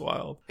color. That's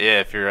wild. Yeah,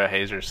 if you're a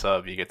Hazer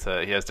sub, you get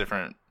to. He has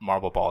different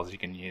marble balls you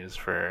can use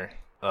for.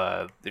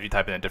 If you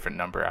type in a different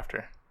number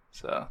after.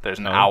 So there's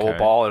an owl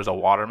ball, there's a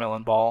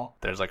watermelon ball,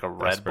 there's like a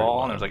red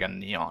ball, and there's like a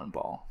neon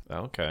ball.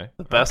 Okay.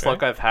 The best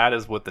luck I've had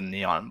is with the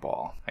neon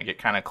ball. I get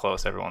kind of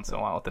close every once in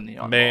a while with the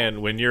neon ball.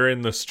 Man, when you're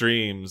in the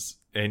streams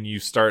and you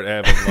start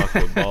having luck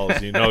with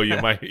balls,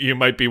 you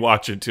might be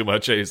watching too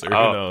much Acer. Who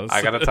knows?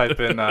 I gotta type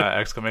in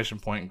exclamation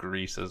point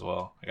grease as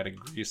well. I gotta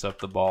grease up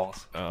the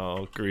balls.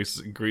 Oh,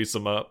 grease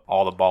them up.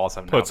 All the balls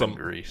have now been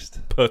greased.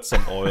 Put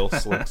some oil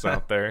slicks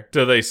out there.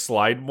 Do they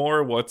slide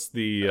more? What's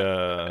the?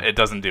 It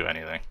doesn't do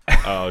anything.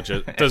 Oh,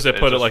 does it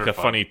put like a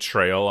funny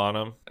trail on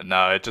them?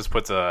 No, it just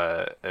puts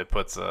a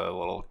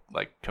little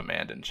like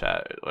command in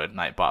chat.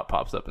 Nightbot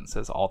pops up and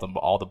says all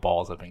the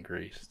balls have been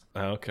greased.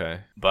 Okay,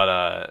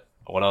 but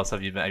what else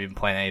have you been? Have you been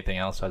playing anything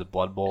else besides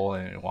Blood Bowl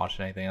and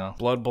watching anything else?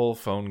 Blood Bowl,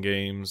 phone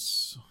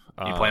games.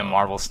 You playing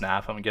Marvel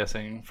Snap? I'm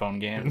guessing phone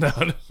games.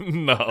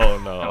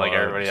 No. Like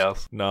everybody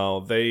else. No,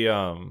 they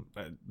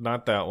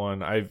not that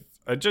one. I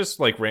just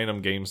like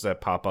random games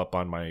that pop up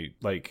on my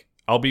like.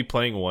 I'll be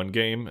playing one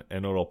game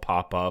and it'll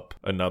pop up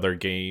another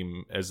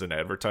game as an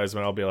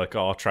advertisement. I'll be like,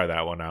 oh, I'll try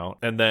that one out.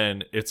 And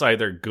then it's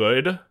either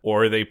good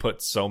or they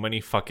put so many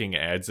fucking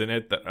ads in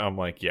it that I'm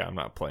like, yeah, I'm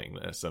not playing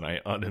this. And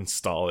I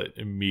uninstall it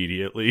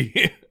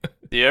immediately.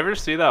 Do you ever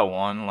see that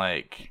one,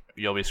 like,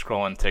 you'll be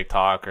scrolling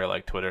TikTok or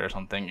like Twitter or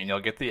something and you'll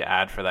get the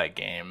ad for that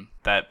game?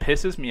 That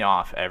pisses me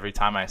off every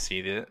time I see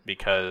it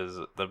because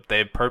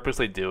they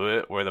purposely do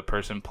it where the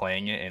person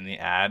playing it in the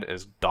ad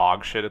is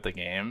dog shit at the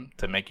game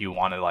to make you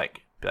want to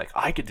like be like,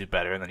 I could do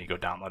better, and then you go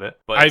download it.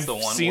 But I've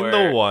seen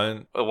the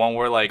one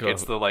where like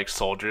it's the like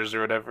soldiers or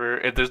whatever.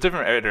 There's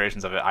different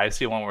iterations of it. I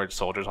see one where it's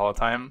soldiers all the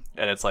time,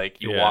 and it's like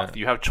you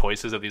have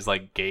choices of these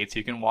like gates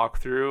you can walk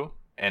through,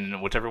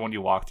 and whichever one you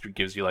walk through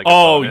gives you like a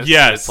bonus.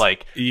 Yes, it's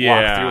like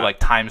walk through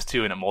like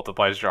 ×2 and it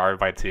multiplies your R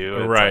by 2.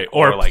 Right, like,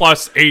 or like,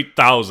 plus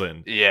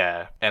 8,000.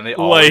 Yeah, and they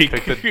always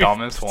pick the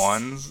dumbest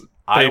ones.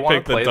 I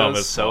want to play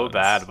those so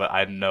bad, but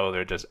I know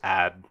they're just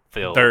ad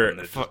filled.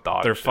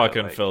 They're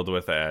fucking filled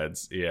with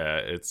ads. Yeah,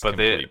 it's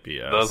complete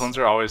BS. Those ones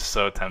are always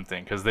so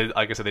tempting because they,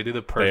 like I said, they do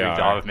the perfect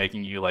job of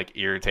making you like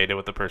irritated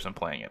with the person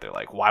playing it. They're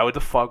like, why would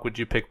the fuck would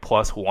you pick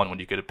 +1 when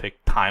you could have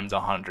picked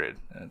 ×100?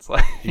 And it's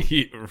like,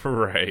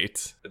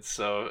 right. It's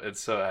so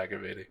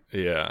aggravating.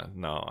 Yeah,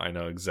 no, I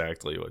know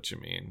exactly what you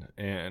mean.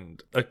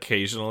 And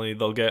occasionally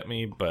they'll get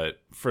me, but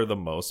for the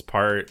most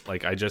part,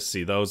 like I just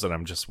see those and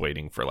I'm just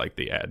waiting for like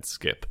the ad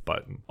skip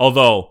button.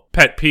 Although,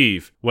 pet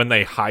peeve, when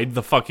they hide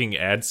the fucking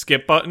ad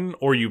skip button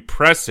or you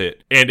press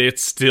it and it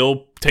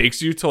still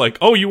takes you to like,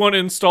 oh, you want to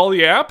install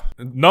the app?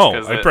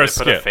 No, I press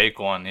skip. They put a fake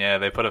one. Yeah,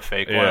 they put a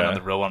fake one and then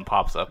the real one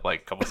pops up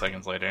like a couple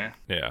seconds later.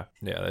 Yeah,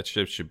 that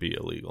shit should be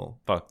illegal.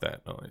 Fuck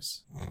that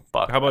noise.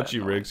 Fuck. How about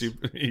you, Riggs?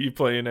 You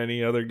playing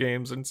any other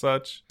games and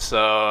such?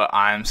 So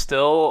I'm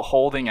still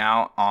holding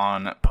out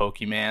on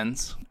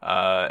Pokemans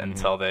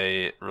until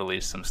they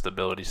release some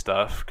stability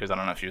stuff, because I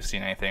don't know if you've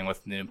seen anything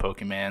with new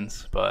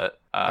Pokemans, but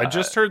I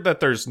just heard that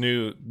there's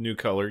new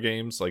color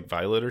games like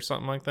Violet or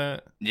something like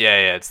that.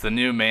 Yeah, it's the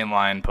new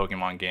mainline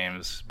Pokemon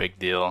games. Big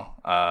deal.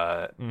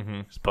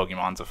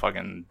 Pokemon's a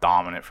fucking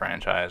dominant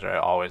franchise, right?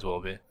 Always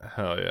will be.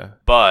 Hell yeah.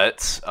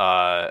 But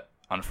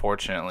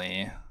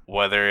unfortunately,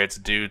 whether it's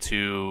due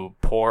to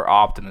poor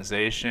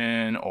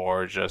optimization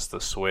or just the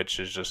Switch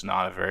is just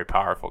not a very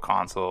powerful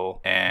console.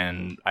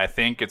 And I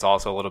think it's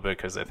also a little bit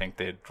because I think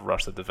they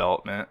rushed the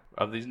development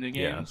of these new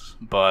games.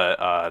 Yeah.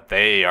 But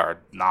they are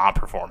not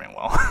performing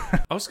well.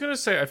 I was going to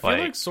say, I feel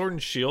like Sword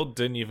and Shield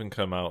didn't even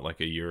come out like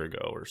a year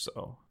ago or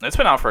so. It's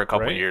been out for a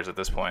couple years at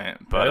this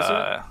point.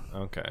 But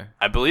okay.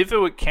 I believe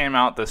it came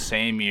out the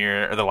same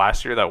year, or the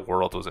last year that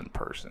World was in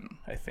person,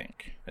 I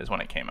think, is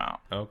when it came out.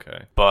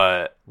 Okay.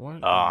 But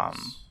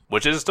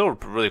which is still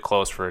really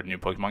close for a new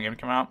Pokemon game to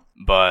come out.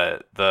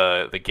 But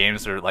the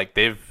games are like,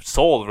 they've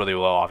sold really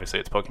well. Obviously,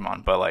 it's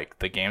Pokemon, but like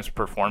the games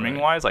performing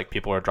wise, like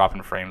people are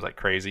dropping frames like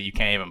crazy. You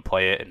can't even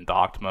play it in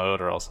docked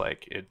mode, or else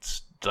like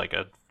it's like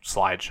a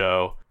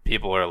slideshow.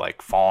 People are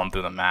like falling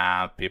through the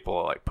map.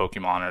 People like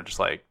Pokemon are just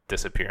like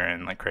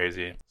disappearing like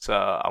crazy. So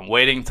I'm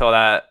waiting till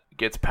that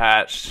gets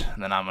patched,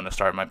 and then I'm going to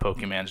start my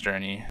Pokemon's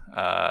journey.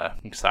 I'm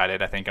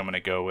excited. I think I'm going to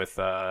go with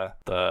the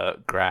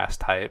grass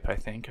type. I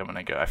think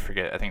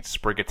it's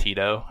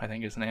Sprigatito, I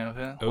think is the name of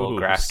it. Little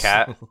grass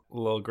cat.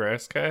 Little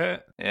grass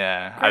cat?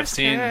 Yeah. I've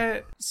seen...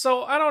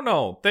 So, I don't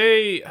know.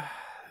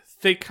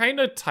 They kind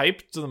of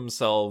typed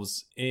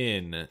themselves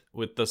in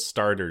with the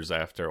starters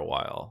after a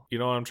while. You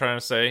know what I'm trying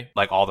to say?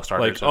 Like all the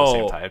starters are the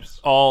same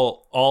types.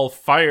 All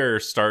fire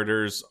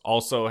starters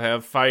also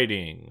have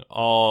fighting.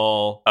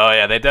 Oh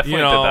yeah, they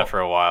definitely did that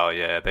for a while.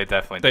 Yeah, they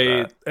definitely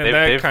did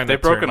that.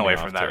 They've broken away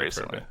from that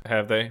recently.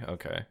 Have they?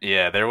 Okay.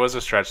 Yeah, there was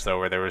a stretch though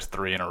where there was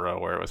 3 in a row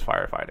where it was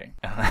firefighting.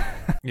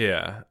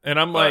 Yeah, and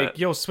I'm like,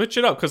 yo, switch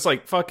it up, because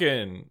like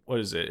fucking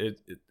what is it?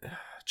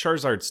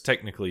 Charizard's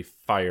technically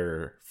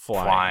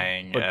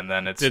flying, and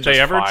then it's did just they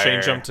ever fire.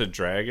 Change him to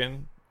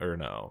dragon or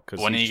no?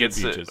 Because when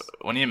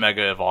he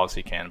mega evolves,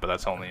 he can, but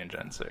that's only in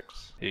Gen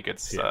 6. He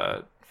gets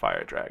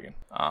Fire Dragon.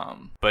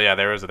 But yeah,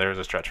 there was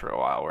a stretch for a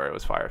while where it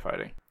was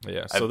firefighting.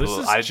 Yeah, so this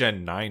is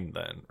Gen 9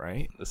 then,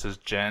 right? This is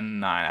Gen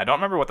 9. I don't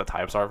remember what the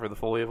types are for the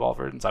fully evolved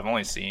versions. I've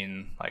only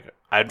seen,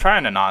 I'm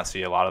trying to not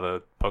see a lot of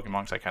the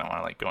Pokemon because I kind of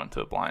want to, go into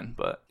it blind,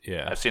 but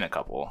yeah, I've seen a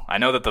couple. I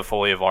know that the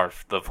fully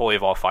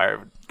evolved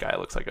Fire guy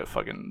looks like a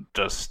fucking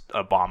just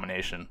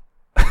abomination.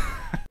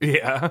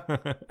 Yeah.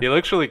 He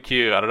looks really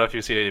cute. I don't know if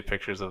you've seen any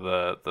pictures of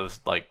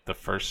the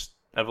first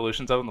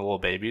evolutions of them, the little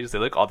babies.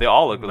 They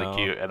all look really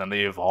cute, and then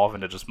they evolve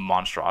into just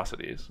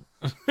monstrosities.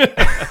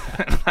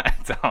 I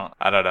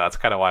don't know. That's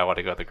kind of why I want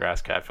to go with the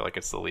grass cat. I feel like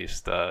it's the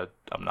least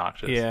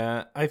obnoxious.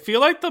 Yeah, I feel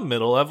like the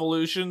middle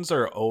evolutions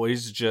are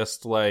always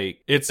just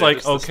it's They're like,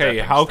 just the okay,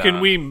 stepping how can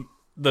stone. we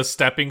the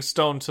stepping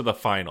stone to the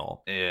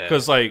final? Yeah,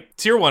 because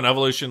tier 1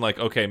 evolution,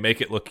 okay,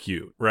 make it look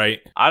cute,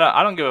 right?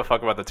 I don't give a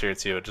fuck about the tier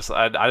 2. I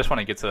just want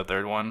to get to the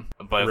third one.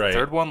 But if the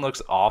third one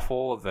looks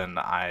awful, then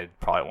I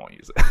probably won't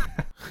use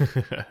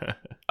it.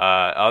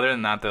 Other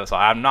than that, though, so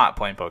I'm not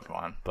playing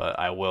Pokemon, but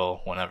I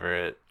will whenever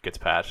it gets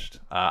patched.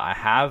 I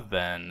have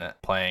been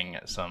playing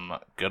some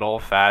good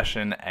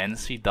old-fashioned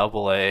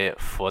NCAA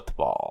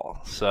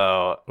football.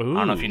 So I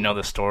don't know if you know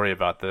the story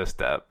about this,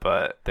 Deb,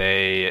 but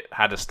they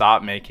had to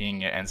stop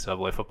making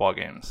NCAA football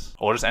games,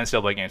 or just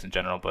NCAA games in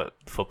general, but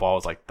football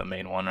is the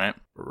main one, right?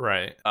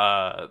 Right.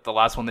 The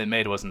last one they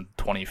made was in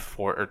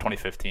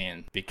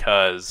 2015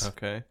 because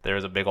okay, there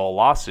was a big old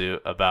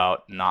lawsuit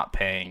about not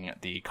paying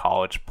the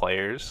college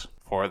players.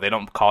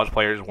 College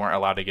players weren't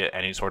allowed to get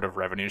any sort of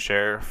revenue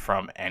share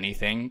from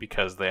anything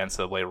because the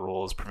NCAA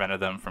rules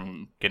prevented them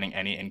from getting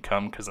any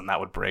income, because then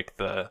that would break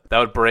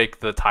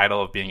the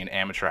title of being an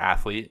amateur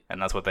athlete, and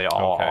that's what they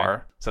all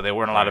are. So they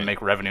weren't allowed to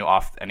make revenue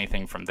off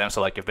anything from them.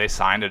 So if they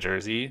signed a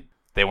jersey,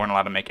 they weren't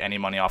allowed to make any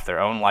money off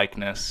their own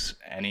likeness,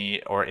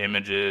 or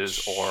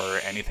images, or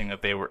anything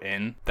that they were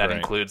in. That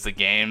includes the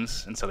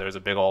games. And so there was a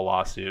big old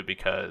lawsuit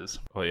because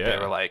they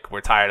were like,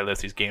 we're tired of this.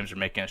 These games are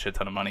making a shit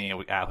ton of money,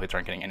 and athletes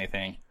aren't getting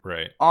anything.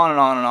 Right. On and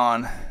on and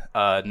on.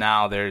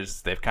 Now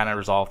they've kind of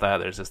resolved that.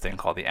 There's this thing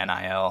called the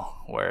NIL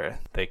where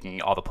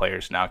all the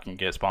players now can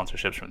get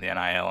sponsorships from the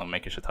NIL and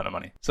make a shit ton of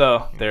money.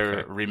 So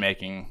they're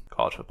remaking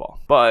college football.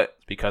 But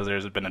because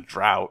there's been a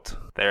drought,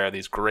 there are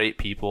these great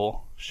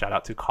people. Shout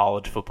out to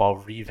College Football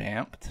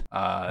Revamped.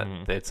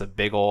 It's a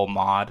big old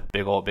mod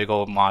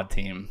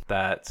team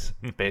that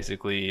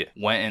basically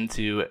went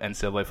into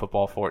NCAA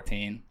Football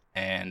 14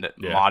 and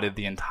modded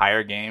the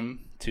entire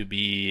game to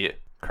be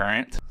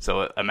current.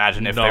 So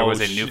imagine if there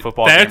was a new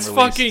football game released.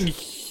 That's fucking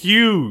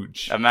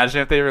huge.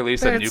 Imagine if they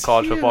released a new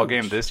college football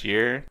game this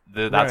year.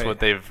 That's what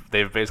they've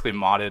basically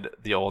modded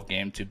the old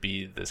game to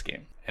be this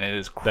game. And it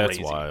is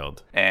crazy. That's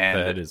wild. And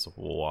that is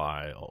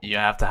wild. You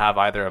have to have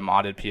either a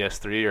modded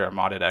PS3 or a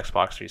modded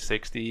Xbox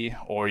 360,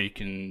 or you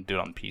can do it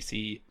on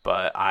PC.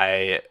 But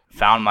I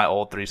found my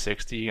old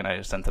 360 and I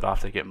just sent it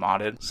off to get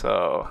modded.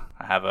 So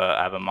I have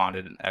a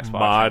modded Xbox.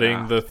 Modding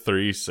right the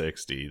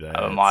 360.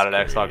 I have a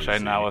modded Xbox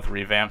right now with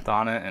Revamped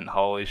on it, and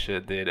holy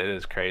shit, dude, it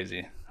is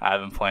crazy. I've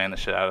been playing the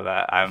shit out of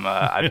that.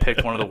 I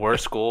picked one of the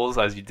worst schools,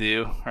 as you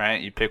do, right?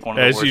 You pick one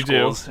of the worst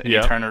schools, and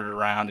you turn it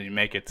around, and you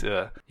make it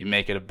a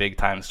big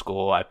time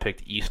school. I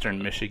picked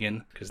Eastern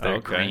Michigan because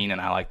they're green,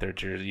 and I like their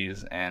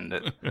jerseys,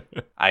 and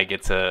I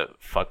get to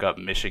fuck up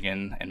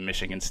Michigan and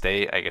Michigan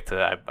State.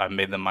 I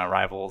made them my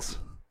rivals.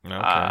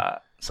 Okay.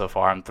 So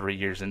far, I'm 3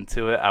 years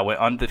into it. I went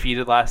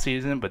undefeated last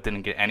season, but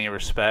didn't get any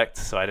respect,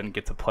 so I didn't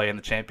get to play in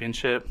the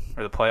championship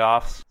or the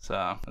playoffs.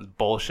 So it's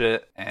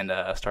bullshit, and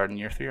starting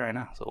year 3 right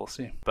now, so we'll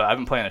see. But I've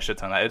been playing a shit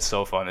ton of that. It's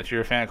so fun. If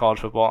you're a fan of college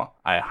football,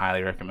 I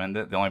highly recommend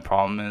it. The only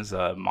problem is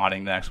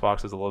modding the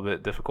Xbox is a little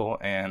bit difficult,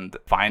 and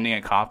finding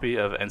a copy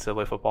of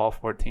NCAA Football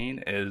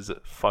 14 is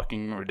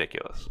fucking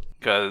ridiculous.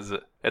 Because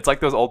it's like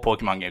those old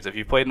Pokemon games. If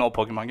you played an old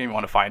Pokemon game, you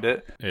want to find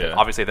it. Yeah.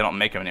 Obviously, they don't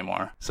make them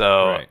anymore.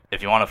 So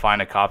if you want to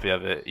find a copy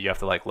of it, you have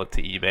to look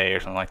to eBay or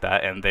something like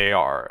that, and they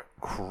are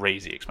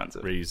crazy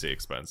expensive.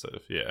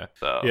 Yeah.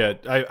 So yeah,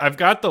 I've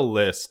got the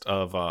list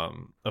of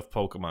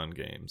Pokemon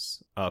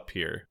games up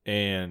here,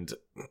 and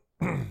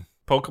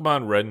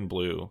Pokemon Red and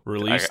Blue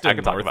released in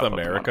North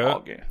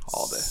America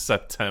all day.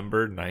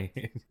 September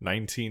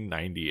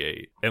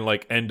 1998,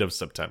 and end of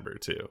September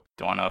too. Do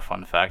you want to know a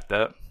fun fact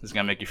that this is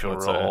gonna make you feel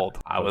real old?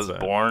 I was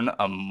born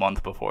a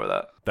month before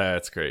that.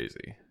 That's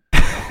crazy.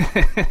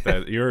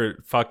 That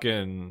you're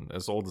fucking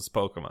as old as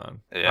Pokemon.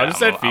 Yeah, how does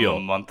that feel?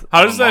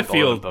 How does that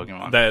feel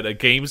that a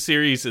game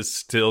series is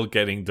still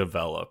getting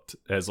developed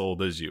as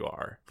old as you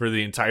are? For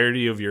the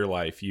entirety of your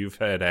life, you've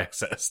had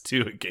access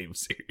to a game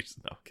series.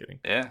 No, I'm kidding.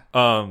 Yeah.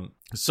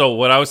 So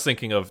what I was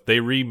thinking of, they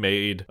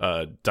remade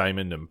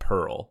Diamond and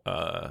Pearl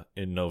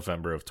in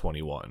November of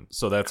 21.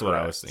 So that's what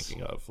I was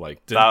thinking of.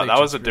 That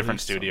was a different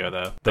studio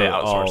though. They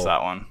outsourced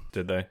that one.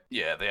 Did they?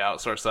 Yeah, they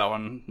outsourced that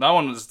one. That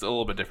one was a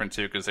little bit different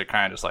too, because they're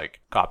kind of just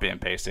copy and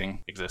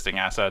pasting existing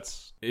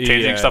assets,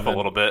 changing stuff a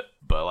little bit,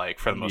 but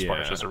for the most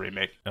part, it's just a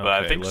remake. But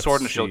I think Sword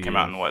and Shield came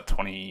out in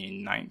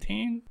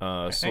 2019?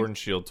 Sword and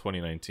Shield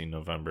 2019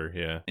 November.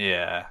 Yeah.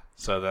 Yeah.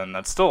 So then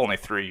that's still only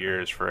 3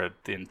 years for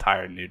the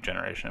entire new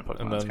generation of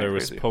Pokemon. And then there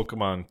was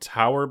Pokemon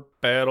Tower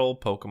Battle,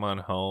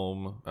 Pokemon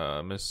Home,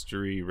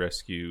 Mystery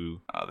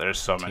Rescue. Oh, there's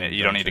so many.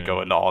 You don't need to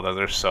go into all those.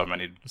 There's so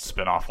many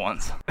spin-off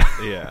ones.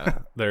 Yeah.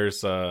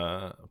 There's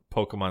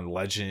Pokemon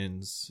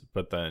Legends,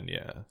 but then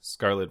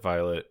Scarlet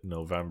Violet,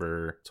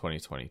 November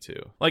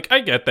 2022. Like, I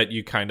get that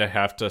you kind of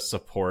have to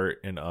support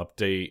and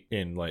update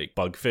and like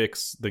bug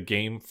fix the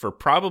game for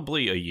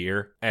probably a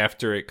year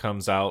after it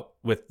comes out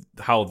with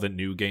how the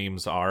new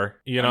games are,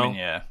 you know? I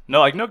mean,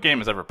 no, like no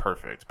game is ever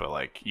perfect, but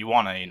like you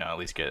want to, at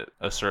least get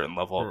a certain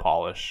level of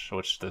polish,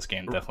 which this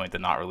game definitely did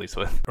not release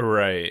with.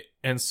 Right.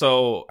 And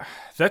so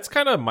that's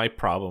kind of my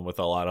problem with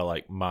a lot of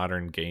like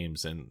modern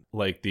games and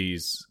like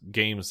these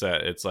games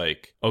that it's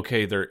like,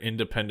 okay, they're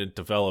independent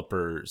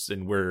developers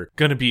and we're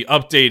going to be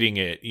updating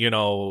it,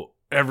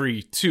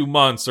 every 2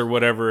 months or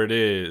whatever it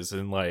is,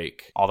 and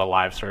like all the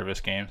live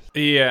service games.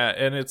 Yeah,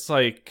 and it's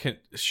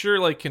like sure,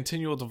 like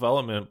continual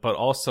development, but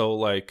also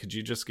like, could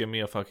you just give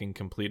me a fucking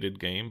completed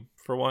game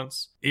for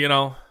once?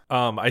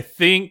 I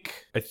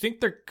think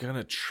they're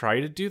gonna try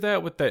to do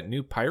that with that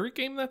new pirate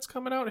game that's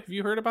coming out. Have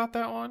you heard about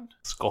that one?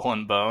 Skull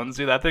and Bones,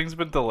 dude. That thing's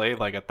been delayed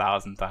like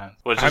 1,000 times,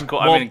 which is cool.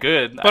 Well, I mean,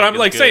 good. But I'm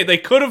like saying they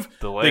could have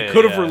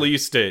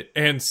released it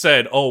and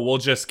said, "Oh, we'll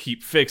just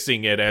keep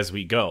fixing it as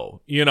we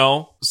go."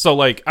 So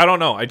like, I don't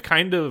know. I'd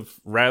kind of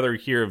rather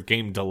hear of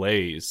game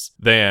delays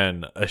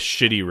than a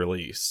shitty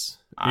release.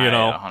 I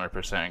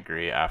 100%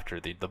 agree after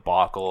the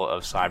debacle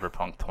of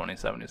Cyberpunk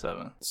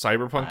 2077.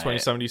 Cyberpunk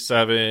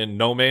 2077,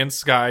 No Man's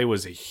Sky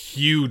was a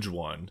huge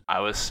one. I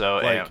was so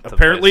amped to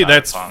apparently play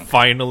that's Cyberpunk.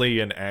 finally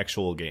an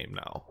actual game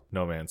now.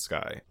 No Man's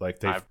Sky.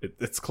 Like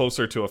it's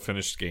closer to a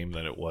finished game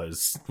than it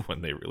was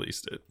when they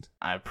released it.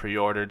 I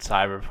pre-ordered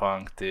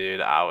Cyberpunk,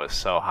 dude. I was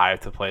so hyped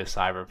to play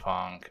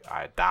Cyberpunk.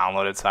 I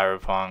downloaded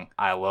Cyberpunk.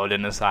 I load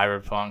into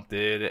Cyberpunk,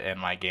 dude,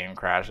 and my game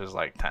crashes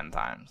like 10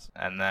 times.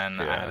 And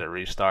then I had to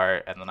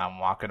restart, and then I'm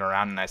walking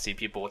around and I see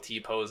people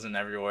T-posing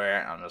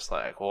everywhere. And I'm just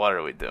like, what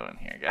are we doing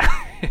here,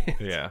 guys?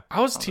 Yeah.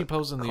 I was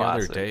T-posing the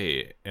other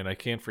day, and I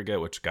can't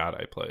forget which god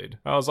I played.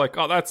 I was like,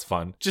 oh, that's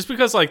fun. Just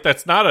because like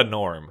that's not a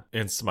norm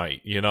in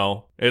Smite,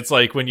 It's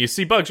like when you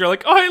see bugs, you're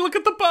like, oh, hey, look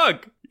at the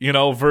bug,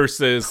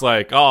 versus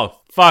like,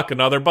 oh, fuck,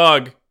 another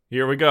bug.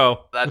 Here we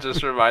go. That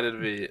just reminded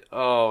me.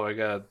 Oh my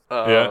god.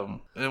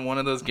 In one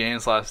of those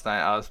games last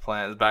night, I was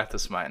playing. Back to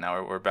Smite.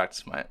 Now we're back to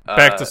Smite.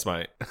 Back to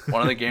Smite.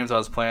 One of the games I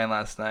was playing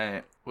last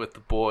night with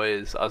the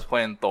boys, I was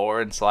playing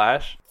Thor and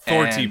Slash.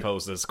 Thor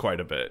T-poses quite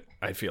a bit,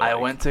 I feel like. I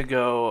went to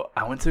go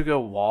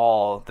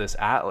wall this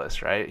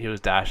Atlas, right? He was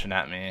dashing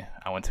at me.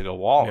 I went to go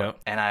wall him,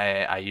 and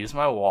I used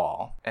my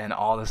wall, and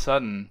all of a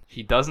sudden,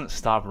 he doesn't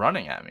stop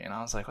running at me. And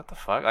I was like, what the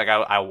fuck? Like,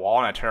 I wall,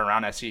 and I turn around,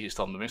 and I see he's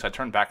still moving, so I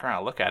turn back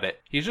around, I look at it.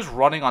 He's just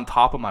running on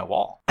top of my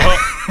wall. We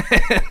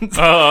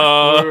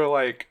were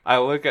like,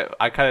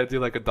 I kind of do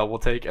like a double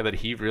take, and then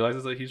he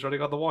realizes that he's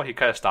running on the wall. He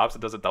kind of stops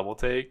and does a double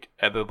take,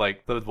 and then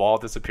like the wall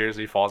disappears,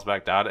 and he falls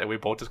back down, and we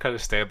both just kind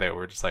of stand there.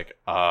 We're just like,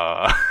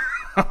 oh,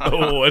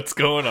 what's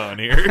going on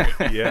here?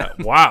 Yeah,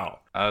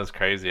 wow, that was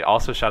crazy.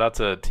 Also, shout out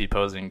to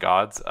T-posing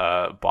gods,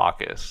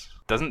 Bacchus.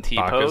 Doesn't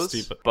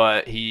T-pose,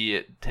 but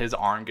his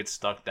arm gets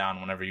stuck down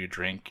whenever you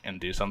drink and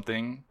do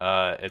something.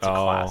 It's a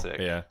classic.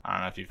 Yeah. I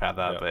don't know if you've had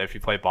that, but if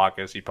you play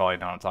Bacchus, you probably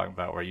know what I'm talking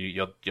about. Where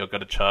you'll go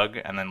to chug,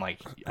 and then like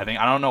I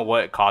don't know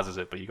what causes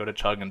it, but you go to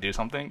chug and do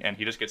something, and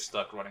he just gets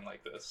stuck running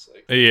like this.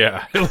 Like,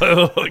 yeah,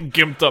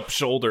 gimped up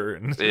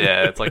shoulder.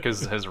 Yeah, it's like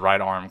his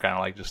right arm kind of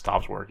like just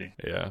stops working.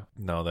 Yeah,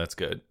 no, that's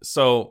good.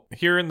 So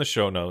here in the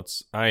show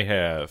notes, I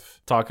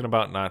have talking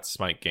about not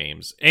Smite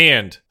games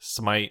and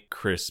Smite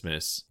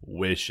Christmas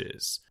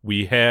wishes.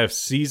 We have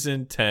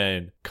season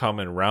 10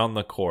 coming around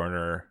the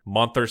corner,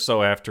 month or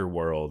so after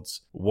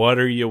Worlds. What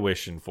are you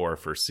wishing for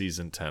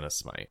season 10 of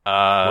Smite?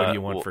 What do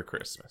you want for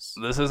Christmas?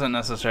 This isn't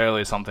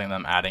necessarily something that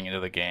I'm adding into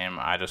the game.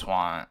 I just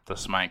want the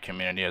Smite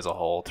community as a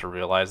whole to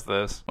realize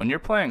this. When you're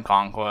playing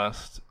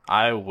Conquest,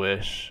 I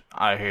wish.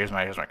 Here's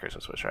my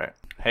Christmas wish, right?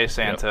 Hey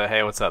Santa,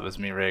 Hey, what's up? It's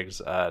me, Riggs.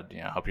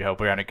 Hope you're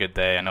having a good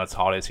day. I know it's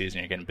holiday season,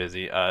 you're getting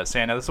busy.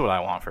 Santa, this is what I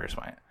want for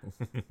Smite.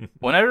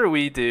 Whenever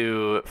we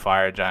do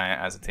Fire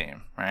Giant as a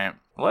team, right?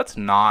 Let's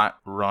not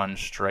run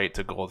straight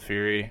to Gold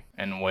Fury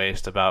and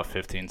waste about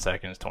 15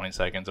 seconds, 20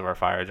 seconds of our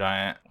Fire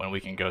Giant when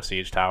we can go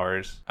Siege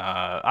Towers.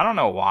 I don't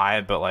know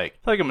why, but like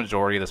I feel like a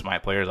majority of the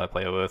Smite players I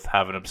play with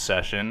have an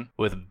obsession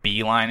with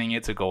beelining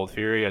it to Gold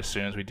Fury as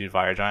soon as we do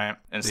Fire Giant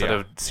instead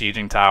of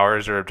sieging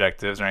towers or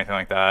objectives or anything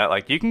like that.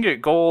 Like you can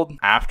get gold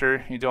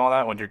after you do all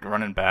that when you're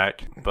running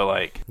back, but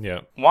like,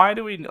 why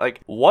do we like?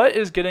 What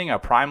is getting a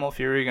Primal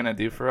Fury gonna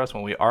do for us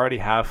when we already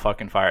have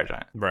fucking Fire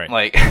Giant? Right.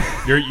 Like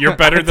you're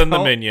better than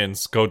the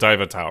minions. Go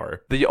dive a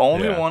tower. The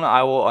only one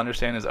I will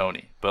understand is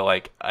Oni. But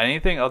like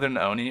anything other than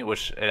Oni,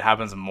 which it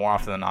happens more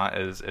often than not,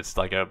 is it's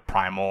like a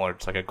primal or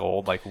it's like a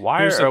gold. Like why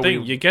Here's are the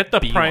thing, we you get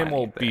the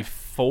primal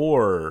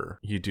before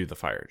you do the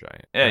Fire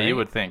Giant. Yeah, right? you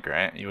would think,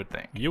 right? You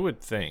would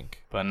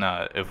think. But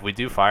no, if we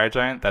do Fire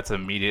Giant, that's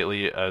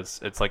immediately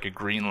it's like a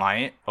green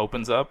light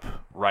opens up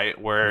right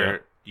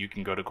where you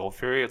can go to Gold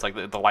Fury. It's like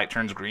the light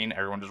turns green,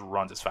 everyone just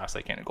runs as fast as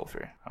they can to Gold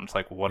Fury. I'm just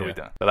like, what are we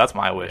doing? So that's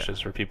my wish, is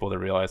for people to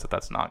realize that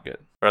that's not good.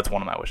 Or that's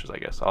one of my wishes, I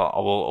guess.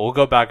 We'll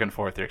go back and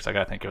forth here because I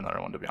gotta think of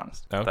another one, to be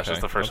honest. Okay, that's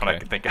just the first one I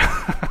can think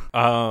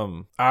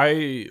of.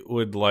 I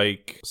would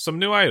like some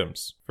new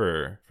items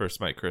for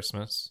Smite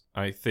Christmas.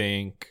 I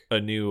think a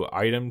new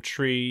item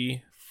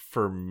tree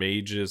for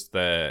mages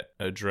that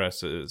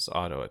addresses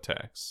auto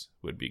attacks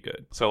would be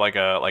good. So like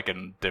a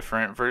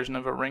different version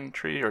of a ring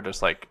tree, or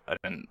just like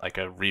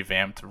a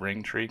revamped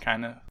ring tree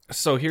kind of?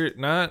 So here,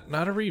 not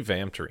a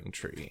revamped ring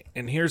tree.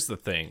 And here's the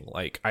thing,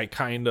 like I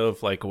kind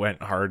of like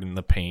went hard in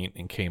the paint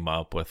and came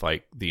up with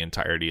like the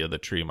entirety of the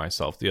tree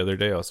myself the other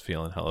day. I was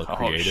feeling hella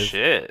creative. Oh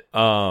shit.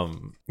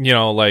 You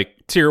know,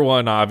 like tier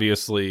 1,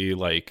 obviously,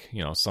 like,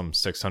 you know, some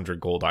 600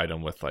 gold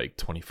item with like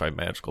 25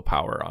 magical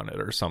power on it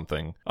or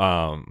something.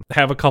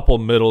 Have a couple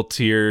middle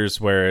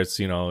tiers where it's,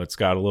 you know, it's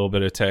got a little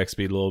bit of attack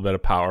speed, a little bit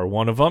of power.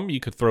 One of them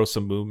you could throw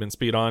some movement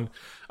speed on.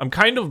 I'm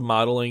kind of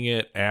modeling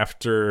it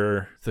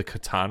after the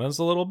katanas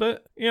a little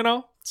bit, you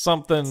know,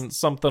 something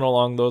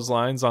along those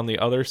lines. On the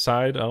other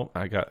side,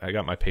 I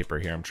got my paper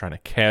here. I'm trying to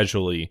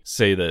casually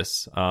say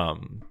this.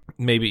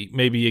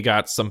 Maybe you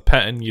got some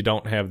pet and you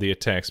don't have the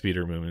attack speed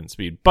or movement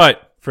speed,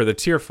 but for the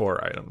tier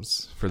 4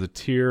 items, like the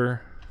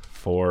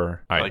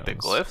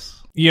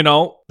glyphs, you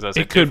know,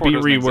 it could be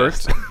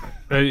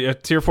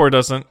reworked. Tier 4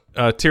 doesn't.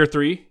 Tier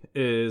 3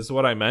 is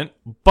what I meant,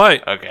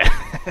 but okay.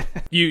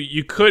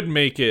 you could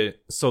make it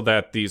so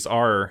that these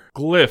are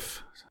glyph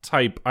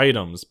type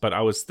items, but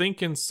I was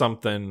thinking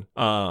something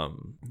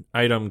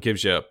item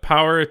gives you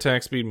power,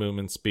 attack speed,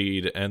 movement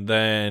speed, and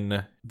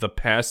then the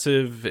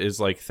passive is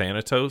like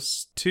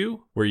Thanatos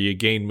 2, where you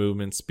gain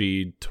movement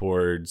speed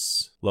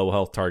towards low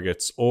health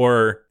targets,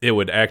 or it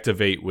would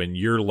activate when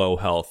you're low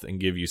health and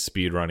give you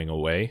speed running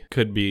away.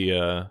 Could be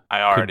an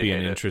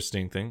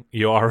interesting thing.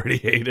 You already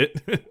hate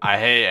it. I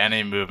hate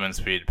any movement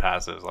speed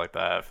passives like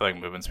that. I feel like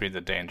movement speed's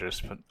a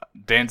dangerous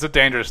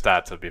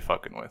stat to be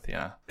fucking with,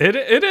 yeah.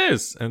 It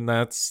is, and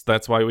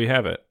that's why we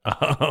have it.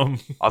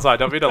 Also, I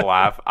don't mean to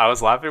laugh. I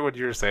was laughing when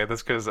you were saying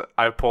this because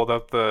I pulled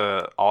up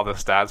all the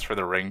stats for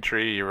the ring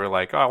tree. You were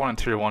like, oh, I want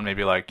a tier 1,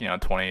 maybe like, you know,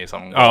 20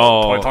 something.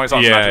 Oh, 20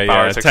 something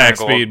power, attack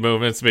speed,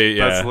 movement speed.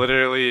 Yeah, that's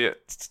literally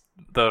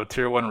the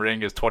tier 1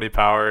 ring is 20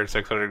 power,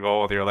 600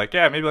 gold. You're like,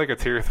 yeah, maybe like a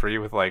tier 3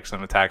 with like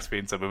some attack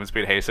speed, some movement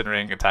speed, hasten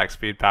ring, attack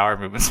speed, power,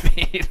 movement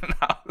speed.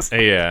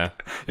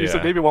 You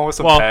said maybe one with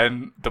some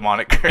pen,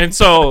 demonic curse, and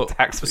so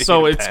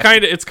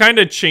speed it's kind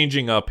of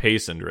changing up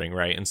hasten ring,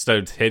 right? Instead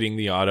of hitting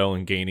the auto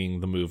and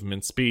gaining the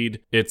movement speed,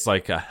 it's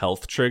like a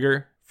health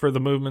trigger for the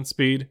movement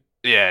speed.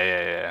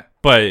 Yeah.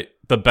 But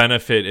the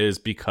benefit is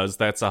because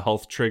that's a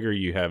health trigger,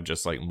 you have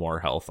just like more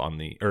health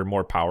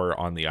more power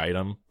on the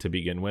item to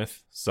begin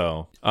with.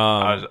 So,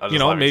 you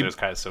know, maybe it's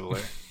kind of similar.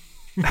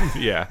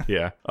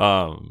 yeah.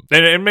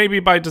 And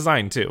maybe by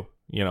design too.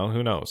 You know,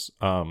 who knows?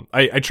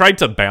 I tried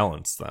to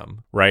balance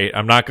them, right?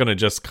 I'm not going to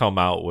just come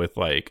out with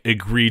like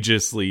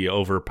egregiously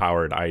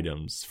overpowered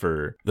items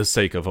for the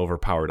sake of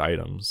overpowered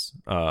items.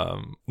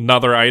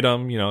 Another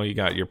item, you know, you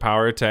got your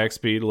power, attack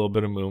speed, a little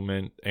bit of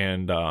movement,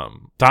 and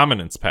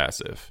dominance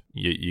passive.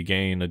 You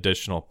gain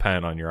additional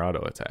pen on your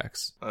auto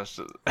attacks. That's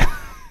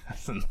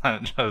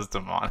not just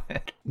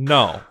demonic.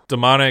 No,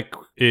 demonic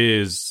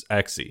is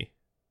Xe.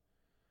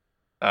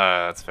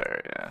 That's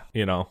fair, yeah.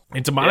 You know,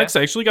 and Demonic's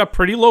actually got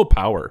pretty low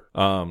power.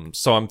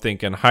 So I'm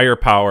thinking higher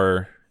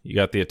power, you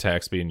got the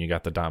attack speed, and you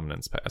got the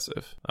dominance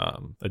passive.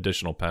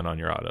 Additional pen on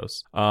your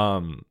autos.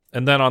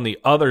 And then on the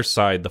other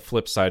side, the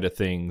flip side of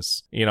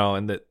things, you know,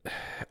 and that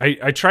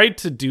I tried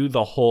to do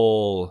the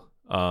whole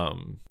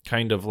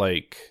kind of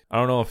like, I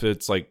don't know if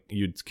it's like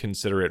you'd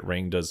consider it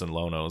Rangdas and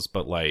Lonos,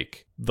 but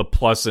like the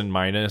plus and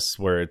minus,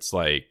 where it's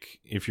like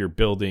if you're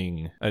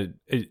building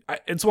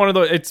it's one of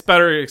those, it's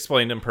better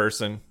explained in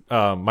person.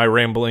 My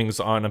ramblings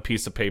on a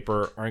piece of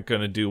paper aren't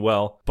going to do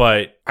well,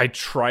 but I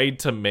tried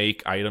to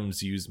make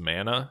items use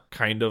mana,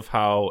 kind of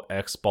how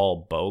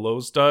X-Ball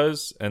Bolos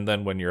does, and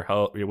then when your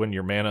when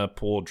your mana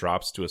pool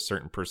drops to a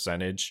certain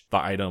percentage, the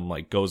item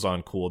like goes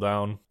on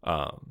cooldown.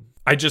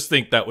 I just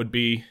think that would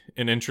be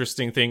an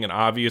interesting thing, and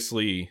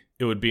obviously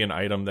it would be an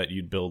item that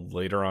you'd build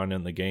later on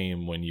in the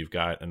game when you've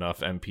got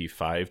enough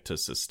MP5 to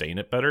sustain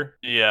it better.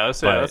 Yeah,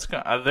 that's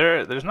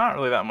there's not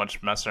really that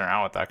much messing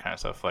around with that kind of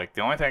stuff. Like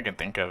the only thing I can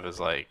think of is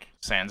like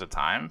Sands of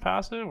Time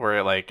passive, where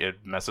it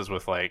messes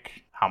with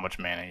like how much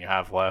mana you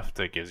have left.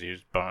 It gives you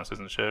bonuses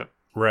and shit.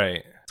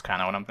 Right. That's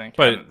kind of what I'm thinking.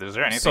 But is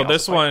there anything? So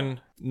this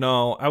one,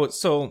 no, I would.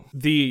 So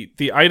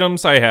the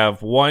items I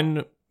have,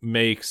 one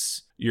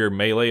makes your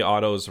melee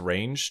autos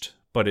ranged,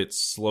 but it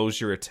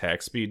slows your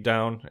attack speed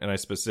down, and I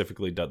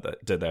specifically did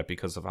that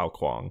because of Hao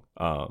Kuang.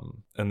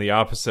 And the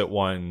opposite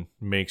one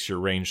makes your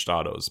ranged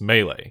autos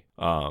melee,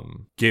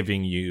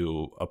 giving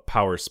you a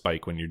power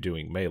spike when you're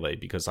doing melee,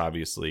 because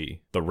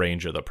obviously the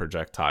range of the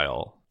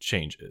projectile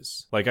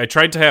changes. Like I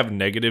tried to have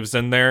negatives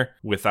in there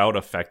without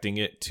affecting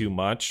it too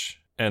much,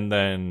 and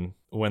then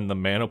when the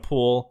mana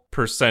pool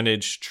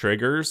percentage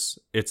triggers,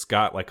 it's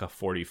got like a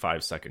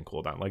 45-second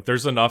cooldown. Like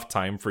there's enough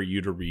time for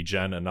you to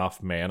regen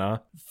enough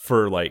mana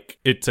for like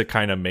it to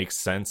kind of make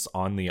sense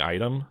on the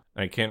item.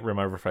 I can't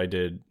remember if I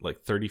did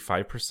like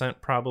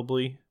 35%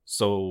 probably.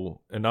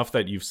 So enough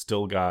that you've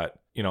still got,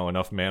 you know,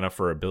 enough mana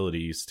for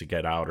abilities to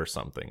get out or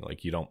something.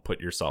 Like you don't put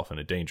yourself in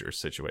a dangerous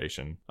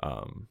situation.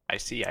 I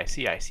see.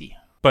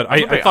 But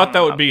I thought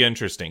that would be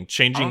interesting,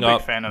 changing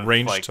up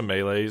range like, to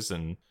melees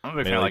and I'm a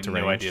big fan of like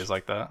new ideas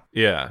like that.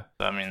 Yeah,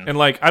 I mean, and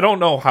like I don't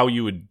know how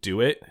you would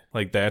do it.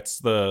 Like that's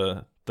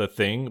the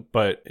thing,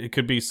 but it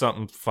could be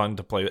something fun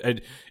to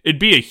play. It'd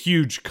be a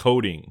huge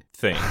coding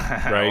thing,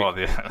 right? Well,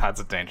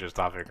 that's a dangerous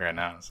topic right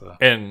now. So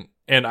and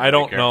I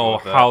don't know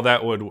how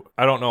that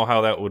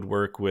would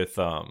work with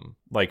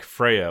like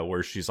Freya,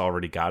 where she's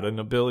already got an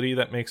ability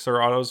that makes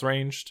her autos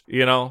ranged.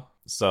 You know,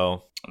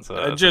 so.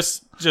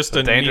 Just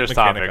a dangerous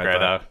topic right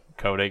now.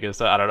 Coding is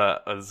I don't know.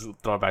 Let's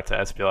throw it back to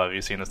SPL. Have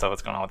you seen the stuff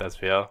that's going on with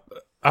SPL?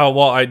 Oh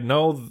well, I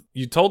know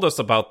you told us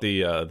about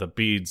the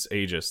beads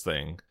Aegis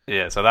thing.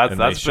 Yeah, so that's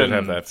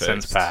been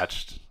since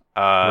patched.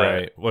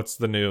 Right. What's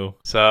the new?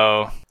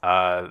 So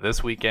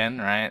this weekend,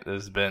 right?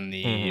 There's been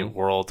the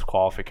World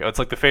qualification. It's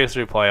like the Phase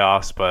 3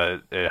 playoffs,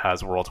 but it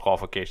has World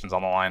qualifications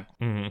on the line.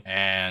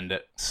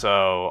 And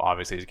so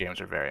obviously these games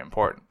are very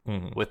important.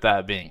 With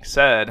that being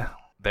said,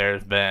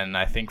 there's been,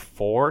 I think,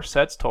 4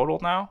 sets total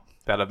now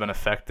that have been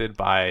affected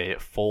by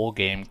full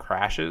game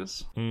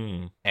crashes.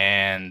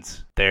 And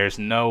there's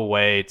no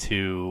way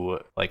to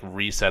like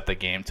reset the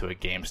game to a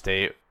game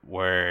state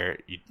where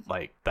you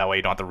like that way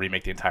you don't have to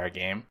remake the entire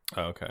game.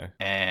 Okay.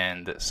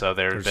 And so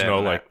there's been no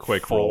like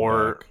quick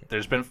 4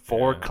 there's been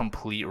 4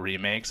 complete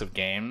remakes of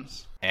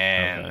games,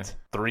 and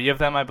 3 of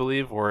them I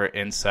believe were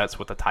in sets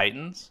with the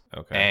Titans.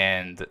 Okay.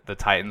 And the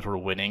Titans were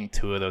winning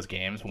 2 of those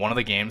games. One of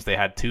the games they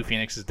had 2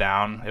 Phoenixes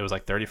down. It was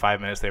like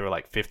 35 minutes. They were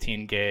like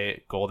 15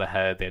 gold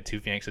ahead. They had 2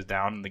 Phoenixes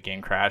down and the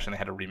game crashed and they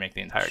had to remake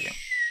the entire game.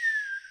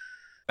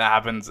 That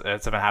happens.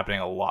 It's been happening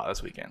a lot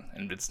this weekend,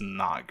 and it's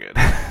not good.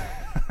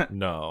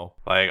 No.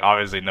 Like,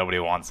 obviously, nobody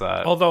wants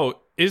that.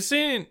 Although,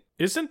 isn't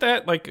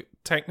that, like,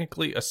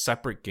 technically a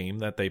separate game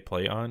that they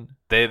play on?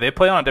 They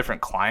play on a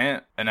different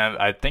client, and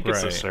I think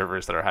it's the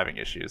servers that are having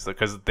issues.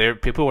 Because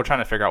people were trying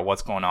to figure out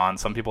what's going on.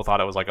 Some people thought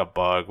it was, like, a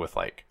bug with,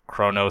 like,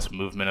 Chronos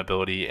movement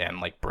ability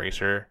and, like,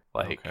 Bracer.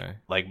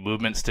 Like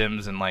movement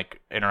stims and, like,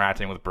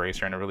 interacting with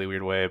Bracer in a really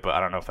weird way, but I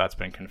don't know if that's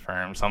been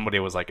confirmed. Somebody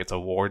was like, it's a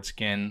ward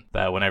skin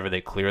that whenever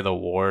they clear the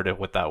ward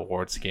with that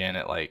ward skin,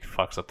 it, like,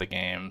 fucks up the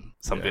game.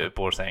 Some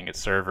people are saying it's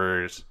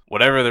servers.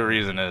 Whatever the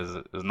reason is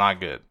not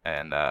good.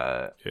 And,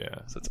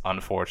 so it's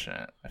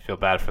unfortunate. I feel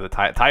bad for the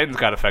Titans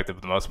got affected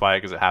the most by it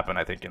because it happened,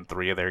 I think, in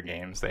 3 of their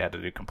games. They had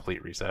to do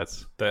complete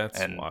resets.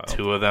 And wild.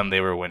 2 of them, they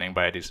were winning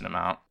by a decent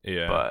amount.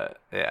 Yeah. But,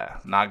 yeah,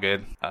 not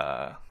good.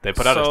 They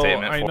put out a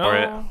statement for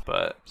it,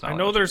 but... I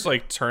know there's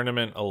like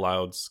tournament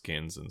allowed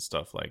skins and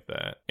stuff like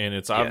that, and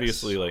it's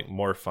obviously like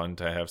more fun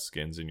to have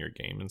skins in your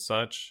game and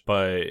such,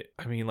 but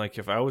I mean, like,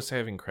 if I was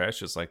having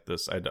crashes like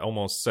this, I'd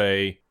almost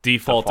say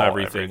default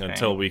everything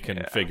until we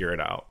can figure it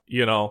out,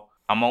 you know?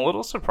 I'm a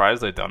little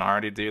surprised they don't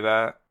already do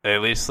that.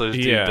 At least let's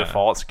do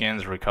default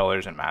skins,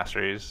 recolors, and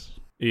masteries.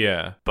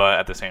 Yeah. But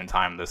at the same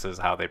time, this is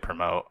how they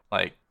promote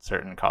like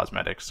certain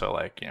cosmetics. So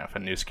like, you know, if a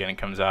new skin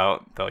comes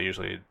out, they'll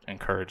usually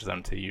encourage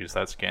them to use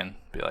that skin.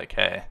 Be like,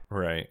 hey,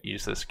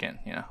 use this skin,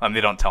 you know. I mean,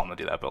 they don't tell them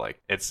to do that, but like,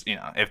 it's, you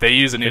know, if they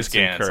use a new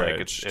skin, it's like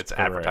it's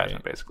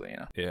advertisement basically, you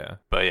know. Yeah.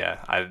 But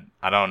yeah,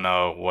 I don't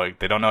know what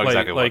they don't know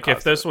exactly what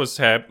if this was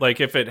like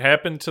if it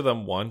happened to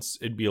them once,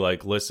 it'd be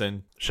like,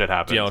 listen, shit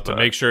happens, you know, to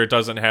make sure it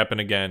doesn't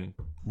happen again,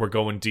 we're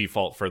going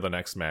default for the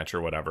next match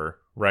or whatever,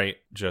 right?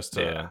 Just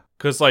to,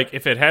 because like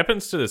if it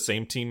happens to the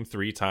same team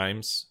 3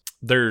 times,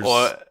 there's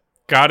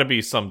got to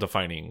be some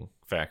defining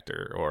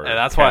factor, or and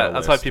that's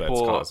why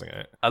people causing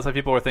it. That's why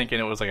people were thinking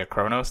it was like a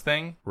Chronos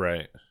thing,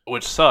 right?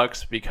 Which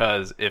sucks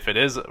because if it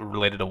is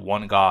related to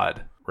one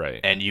god, right,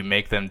 and you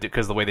make them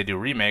because the way they do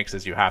remakes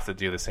is you have to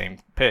do the same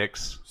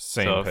picks.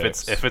 So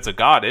if it's a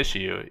god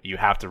issue, you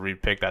have to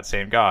repick that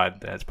same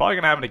god. Then it's probably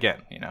gonna happen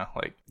again. You know,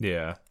 like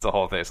it's a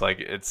whole thing. It's like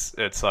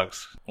it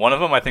sucks. One of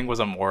them I think was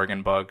a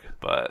Morgan bug,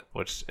 but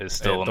which is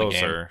still in the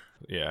game.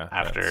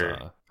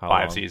 After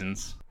 5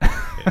 seasons.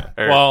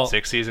 Or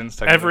 6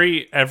 seasons.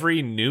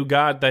 Every new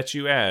god that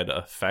you add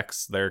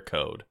affects their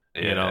code.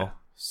 You know,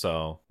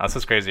 so that's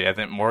what's crazy. I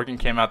think Morgan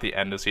came out the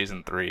end of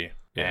season 3.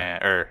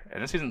 End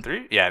of season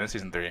 3. Yeah, end of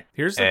season 3.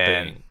 Here's the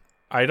thing.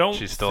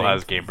 She still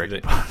has game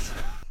breaking bugs.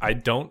 I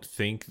don't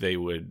think they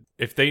would,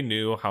 if they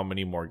knew how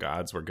many more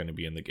gods were going to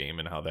be in the game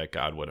and how that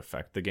god would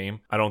affect the game,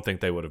 I don't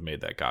think they would have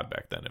made that god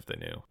back then if they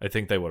knew. I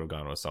think they would have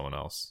gone with someone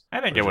else. I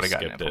think it would have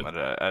gotten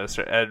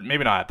implemented.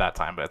 Maybe not at that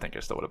time, but I think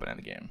it still would have been in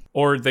the game.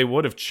 Or they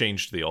would have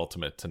changed the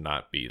ultimate to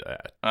not be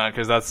that.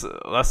 Because that's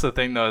the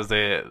thing, though, is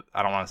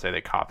I don't want to say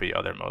they copy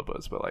other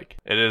MOBAs, but like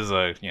it is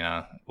a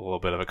little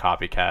bit of a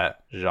copycat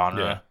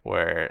genre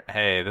where,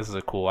 hey, this is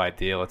a cool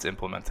idea, let's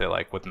implement it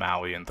like with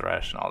Maui and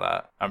Thresh and all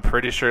that. I'm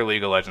pretty sure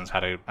League of Legends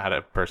had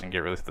a person get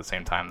released at the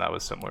same time that that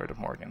was similar to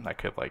Morgan that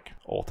could like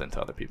ult into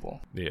other people.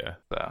 Yeah.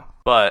 So,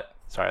 but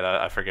sorry,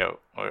 I forget.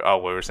 Oh,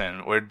 what we were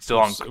saying. We're still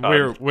on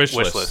we're wish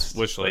list.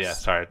 Yeah,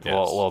 sorry, Yes. a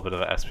little bit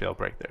of an SPL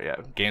break there. Yeah,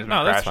 games been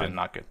that's crashing, fine.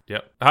 not good.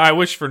 Yep. I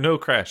wish for no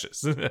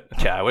crashes.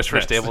 Yeah, I wish for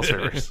Yes. stable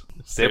servers.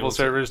 Stable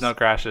servers, no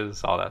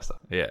crashes, all that stuff.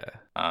 Yeah.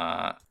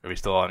 Are we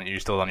still on? You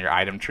still on your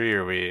item tree,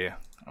 or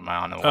am I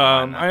on the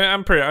one?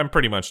 I'm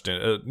pretty much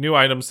new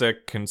items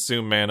that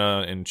consume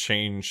mana and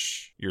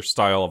change your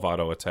style of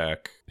auto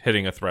attack,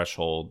 hitting a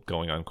threshold,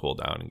 going on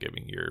cooldown, and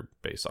giving your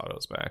base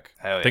autos back.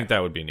 Hell yeah. Think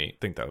that would be neat.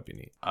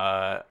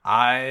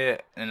 I,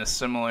 in a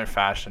similar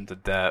fashion to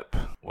Dep,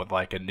 would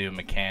like a new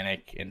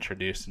mechanic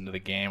introduced into the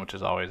game, which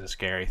is always a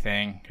scary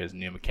thing because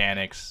new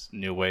mechanics,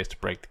 new ways to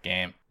break the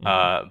game.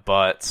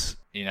 But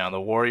you know,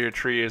 the warrior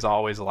tree is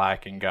always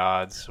lacking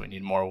gods. We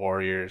need more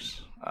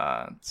warriors.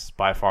 It's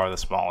by far the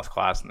smallest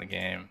class in the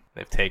game.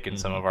 They've taken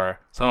some of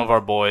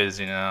our boys,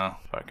 you know,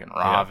 fucking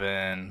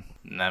Raven,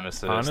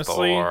 Nemesis,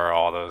 Honestly, Thor,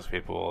 all those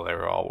people. They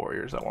were all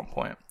warriors at one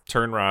point.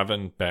 Turn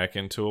Raven back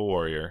into a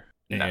warrior,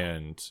 No.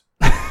 and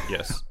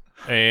yes,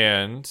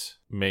 and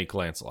make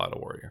Lancelot a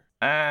warrior.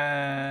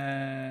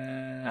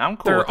 I'm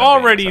cool. They're with them being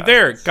already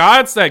there. assassins.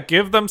 Gods that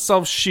give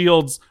themselves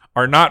shields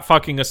are not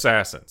fucking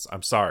assassins.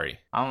 I'm sorry.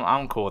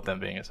 I'm cool with them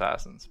being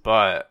assassins,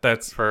 but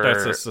That's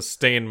a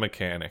sustained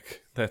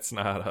mechanic. That's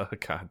not a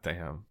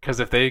goddamn. because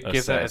if they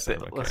give that, assassin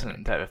mechanic.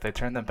 listen, Dev, if they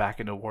turn them back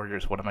into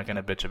warriors, what am I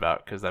gonna bitch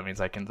about? Because that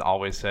means I can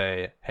always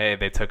say, hey,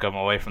 they took them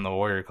away from the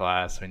warrior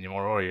class. We need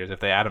more warriors. If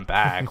they add them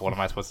back, what am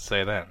I supposed to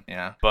say then?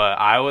 Yeah, but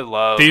I would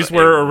love These a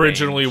were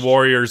originally ranged-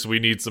 warriors. We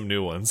need some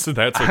new ones.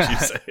 That's what you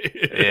say.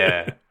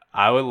 Yeah,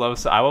 I would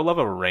love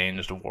a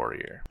ranged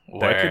warrior.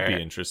 That could where-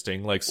 be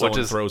interesting. Like someone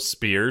is- throws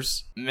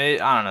spears. I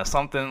don't know,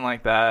 something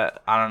like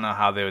that. I don't know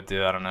how they would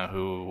do it. I don't know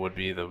who would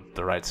be the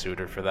right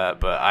suitor for that.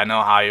 But I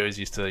know how I always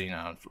used to, you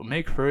know,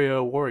 make Freya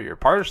a warrior.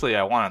 Partially,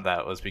 I wanted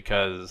that was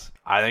because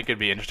I think it'd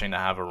be interesting to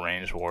have a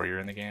ranged warrior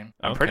in the game.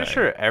 I'm pretty Okay.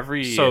 sure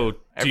every So,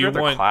 do you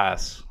other want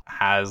class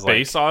has like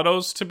Base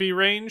autos to be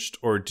ranged,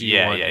 or do you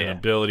Yeah, want yeah, an yeah.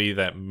 ability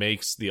that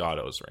makes the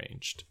autos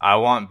ranged? I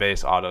want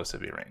base autos to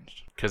be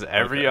ranged because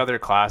every Okay. other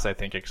class, I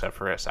think, except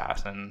for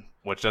assassin,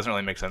 which doesn't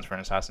really make sense for an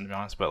assassin to be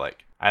honest, but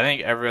like I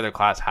think every other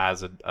class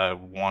has a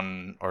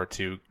one or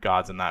two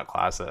gods in that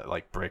class that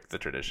like break the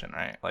tradition,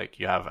 right? Like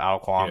you have Ao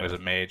Kuang Yeah. as a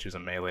mage who's a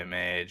melee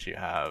mage. You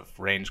have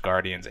ranged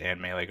guardians and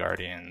melee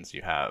guardians.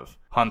 You have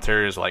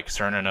hunters like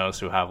Cernunnos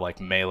who have like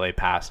melee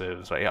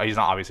passives. Like, he's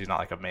not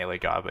like a melee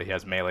god, but he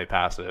has melee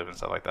passive and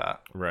stuff like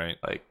that. Right.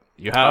 Like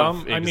you have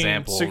I mean,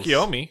 examples.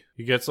 Tsukiyomi,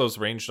 he gets those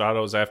ranged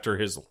autos after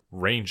his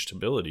ranged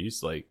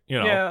abilities. Like, you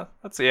know,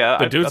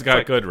 the dude's that's got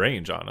like, good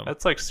range on him.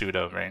 That's like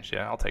pseudo range.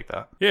 Yeah, I'll take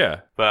that. Yeah.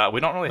 But we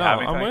don't really No, have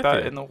anything I'm like with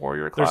that you. in the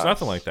warrior class. There's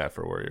nothing like that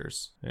for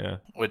warriors. Yeah.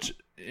 Which,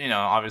 you know,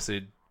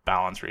 obviously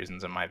balance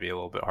reasons it might be a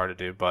little bit hard to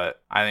do, but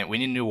I think we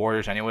need new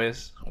warriors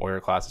anyways. Warrior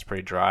class is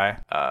pretty dry.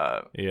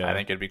 Yeah. I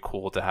think it'd be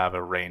cool to have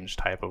a ranged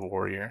type of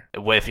warrior.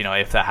 If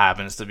if that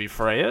happens to be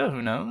Freya,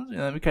 who knows? You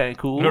know, that'd be kind of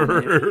cool.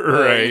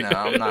 Right. You know,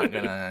 I'm not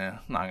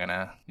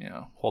gonna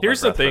hold my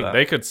Here's the breath for thing: that.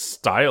 they could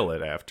style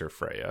it after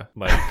Freya.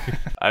 Like,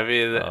 I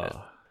mean,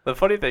 Oh. the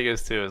funny thing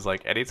is too is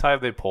like anytime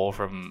they pull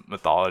from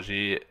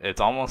mythology,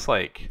 it's almost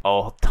like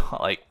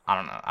like I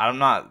don't know. I'm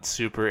not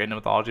super into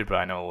mythology, but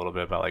I know a little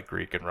bit about like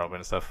Greek and Roman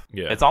and stuff.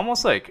 Yeah. It's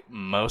almost like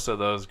most of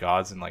those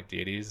gods and like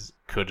deities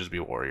could just be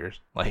warriors.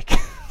 Like,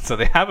 so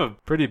they have a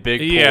pretty big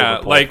pool yeah,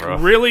 to pull like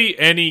from. really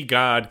any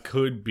god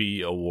could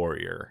be a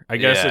warrior. I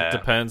guess Yeah. it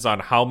depends on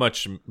how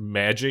much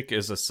magic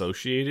is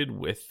associated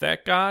with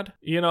that god.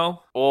 You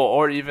know?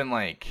 Or even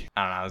like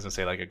I don't know. I was gonna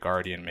say like a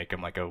guardian, make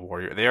him like a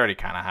warrior. They already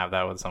kind of have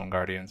that with some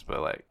guardians,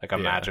 but like a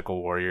Yeah.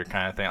 magical warrior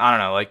kind of thing. I don't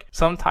know, like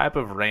some type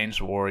of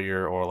ranged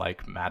warrior or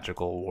like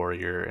magical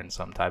warrior in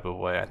some type of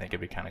way. I think it'd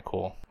be kind of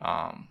cool.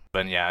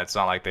 But yeah, it's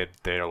not like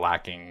they're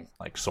lacking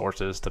like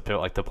sources to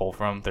pull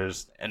from.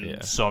 There's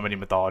so many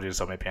mythologies,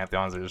 so many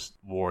pantheons. There's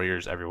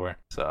warriors everywhere.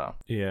 So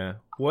Yeah.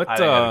 What I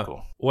think that'd be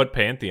cool. What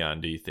pantheon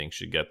do you think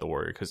should get the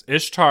warrior? Because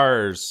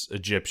Ishtar's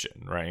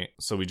Egyptian, right?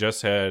 So we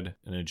just had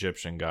an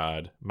Egyptian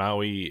god.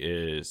 Maui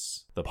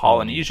is the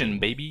Polynesian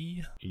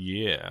baby.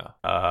 Yeah.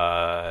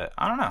 I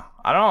don't know.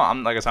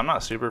 I'm like I said, I'm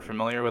not super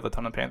familiar with a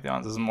ton of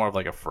pantheons. This is more of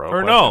like a fro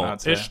Or question, no,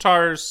 I'd say.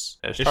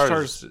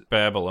 Ishtar's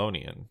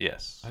Babylonian.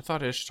 Yes. I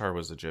thought Ishtar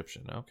was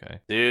Egyptian. Okay.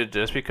 Dude,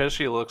 just because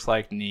she looks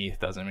like Neith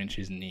doesn't mean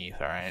she's Neith,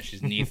 alright?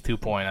 She's Neith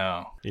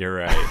 2.0. You're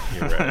right.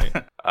 You're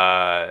right.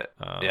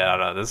 Yeah, I don't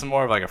know. This is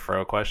more of like a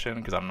fro question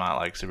because I'm not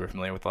like super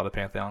familiar with a lot of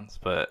pantheons,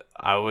 but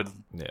I would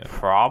Yeah.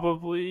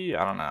 probably,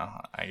 I don't know.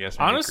 I guess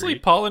maybe Honestly,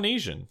 Greek.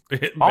 Polynesian.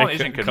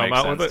 Polynesian could make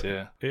sense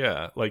too.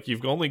 Yeah, like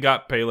you've only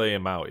got Pele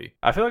and Maui.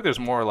 I feel like there's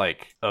more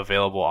like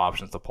available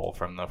options to pull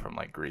from though, from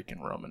like Greek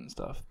and Roman and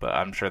stuff. But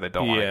I'm sure they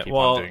don't want Yeah, to keep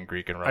well, on doing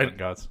Greek and Roman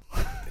gods.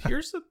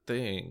 Here's the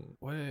thing.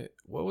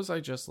 What was I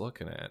just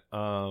looking at?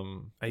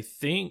 I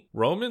think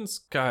Romans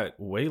got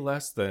way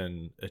less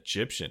than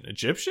Egyptian.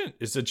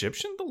 Is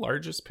Egyptian the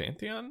largest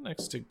pantheon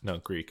next to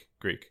Greek?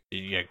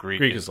 Yeah, Greek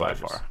Greek is is by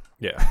largest. far.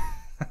 Yeah.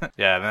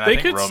 Yeah, then They I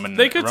think could- Roman.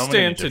 they could Roman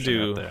stand and to Egyptian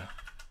do- up there.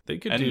 They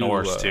could and do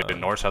Norse too.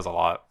 Norse has a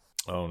lot.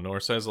 Oh,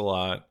 Norse has a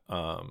lot.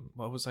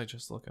 What was I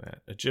just looking at?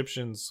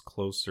 Egyptians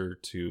closer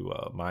to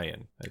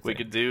Mayan. We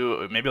could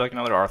do maybe like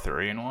another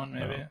Arthurian one,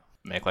 maybe. No.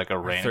 Make like a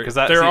reign because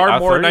there are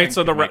more Knights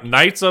of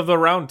the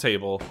Round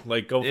Table.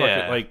 Like go fuck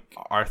it. Like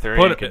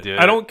Arthurian could do it.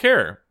 I don't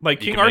care.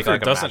 Like King Arthur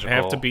like doesn't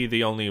have to be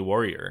the only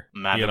warrior.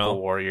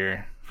 Magical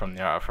warrior from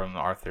the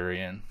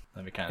Arthurian.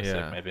 That'd be kind of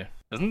sick, maybe.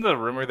 Isn't the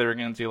rumor they were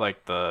gonna do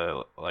like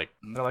they're like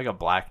a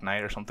Black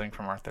Knight or something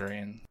from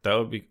Arthurian? That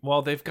would be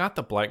they've got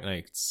the Black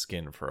Knight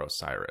skin for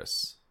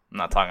Osiris. I'm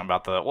not talking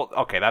about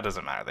okay, that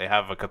doesn't matter. They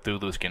have a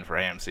Cthulhu skin for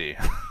AMC.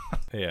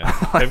 Yeah,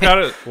 they've got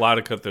a lot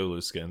of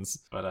Cthulhu skins.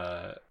 But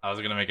I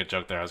was gonna make a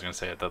joke there. I was gonna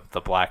say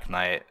the Black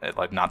Knight,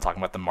 like not talking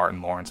about the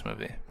Martin Lawrence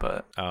movie,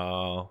 but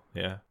oh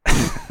yeah,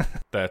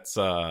 that's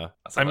I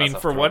mean,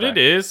 for what it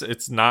is,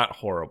 it's not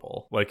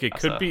horrible. Like it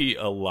could be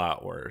a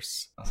lot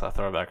worse. That's a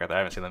throwback right there. I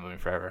haven't seen that movie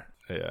forever.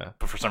 Yeah,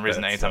 but for some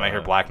reason, anytime I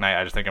hear Black Knight,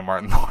 I just think of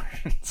Martin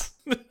Lawrence.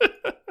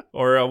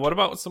 Or what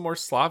about some more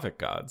Slavic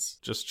gods?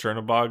 Just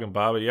Chernobog and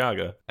Baba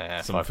Yaga.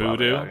 Yeah, some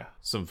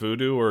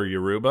voodoo or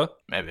Yoruba.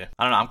 Maybe.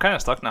 I don't know. I'm kind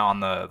of stuck now on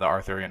the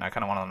Arthurian. I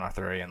kind of want an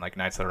Arthurian, like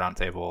Knights of the Round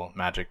Table,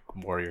 Magic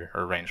Warrior,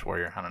 or Ranged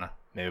Warrior. I don't know.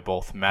 Maybe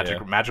both.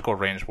 Magical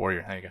Ranged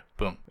Warrior. There you go.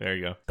 Boom. There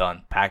you go.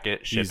 Done. Pack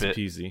it. Ship Easy it.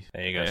 Peasy.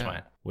 There you go,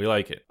 Smite. We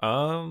like it.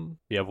 You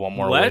have one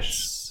more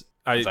wish.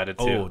 I did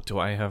two. Oh, do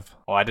I have?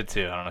 Oh, I did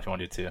two. I don't know if you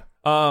want to do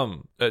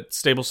two.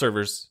 Stable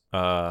servers.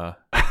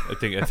 I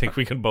think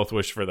we can both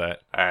wish for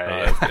that. All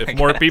right. If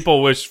more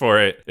people wish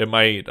for it, it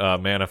might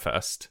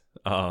manifest.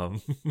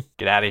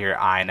 Get out of here,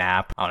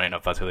 INAP. I don't even know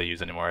if that's who they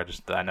use anymore.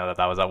 I know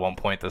that was at one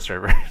point the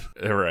server.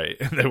 Right,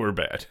 they were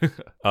bad.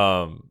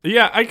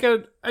 Yeah,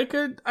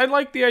 I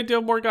like the idea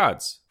of more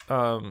gods.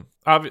 Start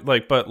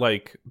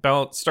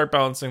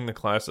balancing the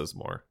classes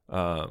more.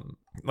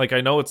 Like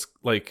I know it's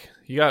like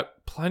you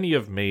got plenty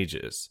of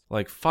mages.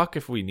 Like fuck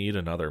if we need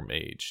another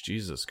mage.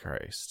 Jesus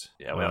Christ.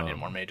 Yeah, we don't need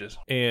more mages.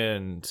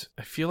 And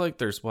I feel like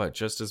there's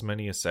just as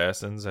many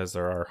assassins as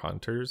there are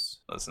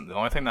hunters. Listen, the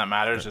only thing that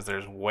matters is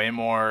there's way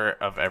more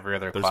of every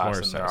other class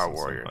than there are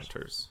warriors.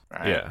 Hunters.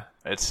 Right? Yeah.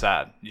 It's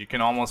sad. You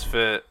can't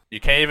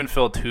even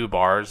fill 2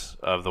 bars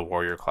of the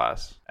warrior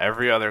class.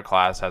 Every other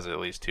class has at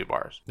least 2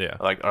 bars. Yeah.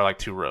 Or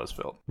 2 rows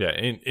filled. Yeah,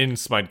 in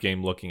Smite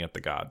game looking at the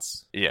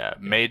gods. Yeah,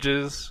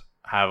 mages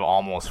have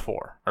almost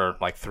 4 or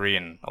 3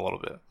 and a little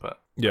bit, but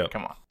yeah,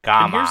 come on.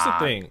 Here's the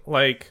thing,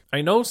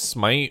 I know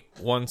Smite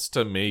wants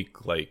to make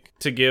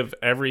to give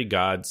every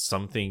god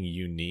something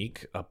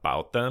unique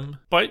about them,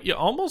 but you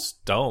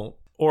almost don't.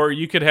 Or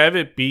you could have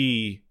it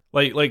be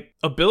like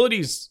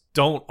abilities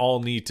don't all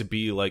need to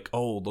be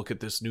oh, look at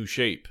this new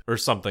shape or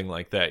something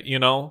like that,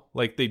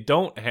 they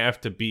don't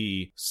have to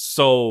be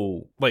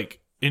so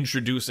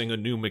introducing a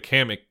new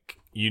mechanic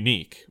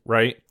unique,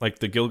 right? Like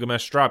the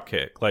Gilgamesh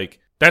dropkick,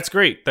 that's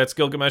great. That's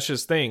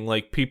Gilgamesh's thing.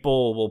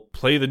 People will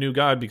play the new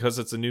god because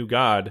it's a new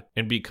god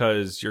and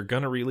because you're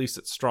going to release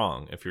it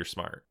strong if you're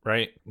smart,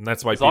 right? And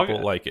that's why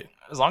people like it.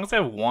 As long as they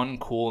have one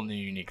cool new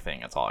unique thing,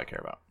 that's all I care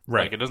about.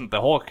 Right.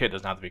 The whole kit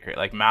doesn't have to be great.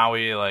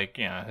 Maui,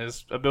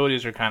 his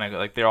abilities are kind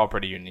of they're all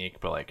pretty unique,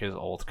 but his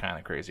ult's kind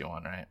of crazy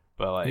one, right?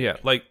 But yeah,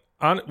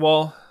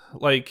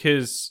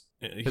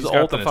 He's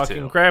got the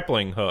fucking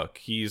grappling hook.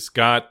 He's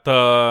got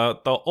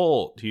the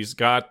ult. He's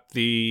got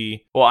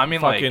the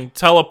fucking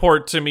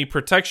teleport to me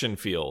protection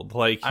field.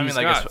 He's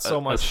got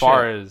so much. As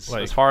far as a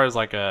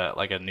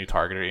new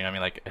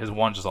targeter, his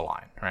 1's just a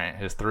line, right?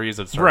 His 3 is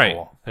a circle.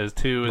 Right. His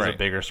 2 is a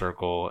bigger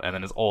circle, and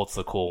then his ult's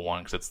the cool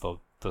one because it's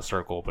the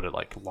circle, but it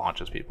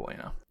launches people.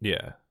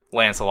 Yeah.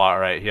 Lancelot,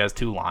 right? He has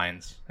 2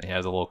 lines. And he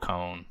has a little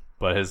cone.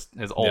 But his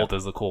ult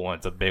is the cool one.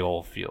 It's a big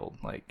old field.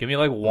 Give me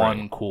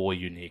one cool,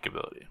 unique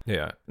ability.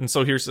 Yeah. And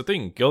so here's the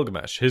thing.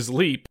 Gilgamesh, his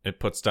leap,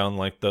 it puts down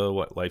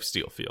the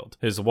lifesteal field.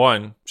 His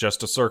 1,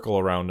 just a circle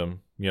around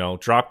him.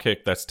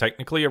 Dropkick, that's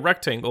technically a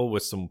rectangle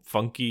with some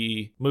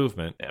funky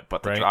movement. Yeah,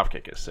 but the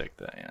dropkick is sick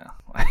though,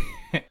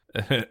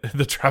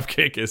 The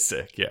dropkick is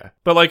sick, yeah.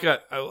 But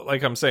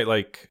I'm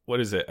saying, what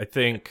is it? I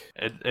think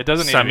it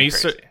doesn't need to be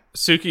crazy.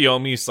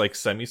 Tsukiyomi's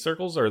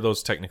semicircles, or are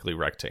those technically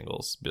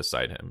rectangles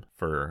beside him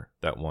for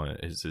that one?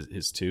 Is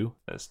his 2?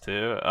 His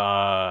 2?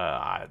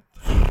 I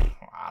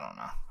don't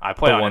know. I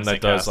play the on one that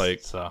does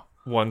so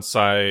one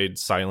side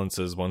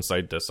silences, one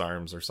side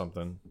disarms or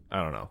something.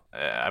 I don't know.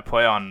 I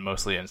play on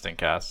mostly instant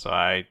cast, so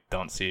I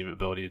don't see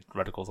ability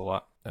reticles a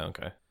lot.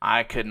 Okay.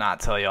 I could not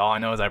tell you. All I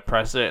know is I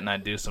press it and I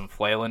do some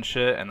flailing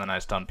shit and then I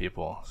stun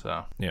people.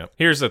 So yeah.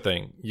 Here's the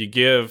thing. You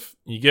give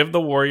the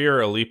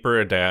warrior a leap or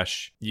a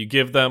dash. You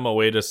give them a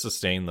way to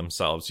sustain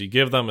themselves. You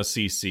give them a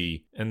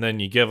CC, and then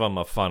you give them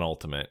a fun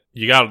ultimate.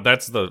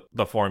 That's the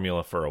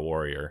formula for a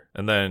warrior.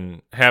 And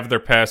then have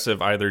their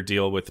passive either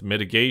deal with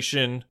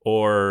mitigation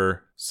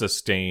or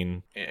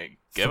sustain. Yeah,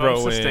 give them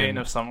sustain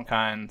of some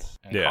kind.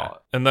 And call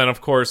it. And then of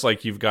course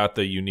you've got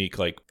the unique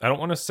I don't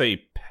want to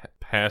say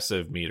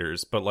passive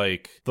meters, but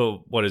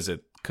what is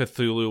it?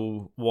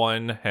 Cthulhu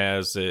one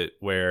has it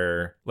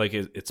where like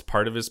it's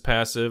part of his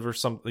passive or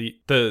something.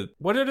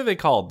 What are they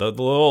called? The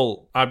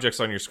little objects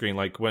on your screen,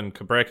 like when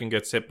Bracken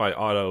gets hit by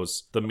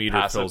autos, the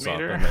meter fills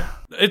meter?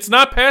 up. It's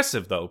not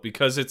passive though,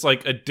 because it's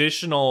like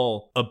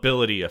additional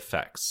ability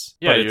effects.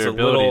 Yeah, but your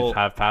abilities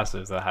have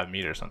passives that have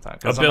meters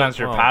sometimes. Because sometimes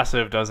your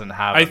passive doesn't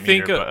have a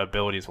meter, but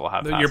abilities will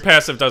have passive. Your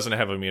passive doesn't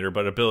have a meter,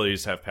 but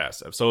abilities have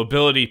passive. So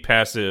ability,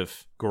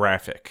 passive,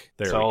 graphic.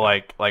 So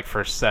like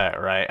for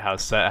Set, right? How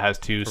Set has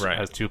two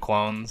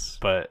clones,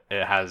 but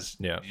it has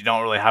you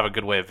don't really have a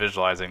good way of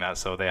visualizing that.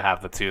 So they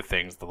have the two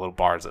things, the little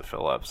bars that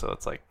fill up. So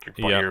it's like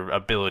your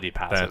ability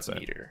passive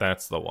meter.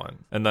 That's the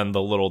one. And then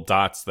the little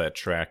dots that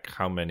track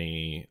how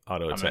many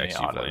auto attacks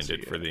you've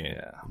landed for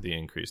the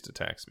increased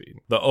attack speed.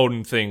 The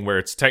Odin thing where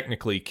it's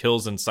technically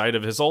kills inside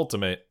of his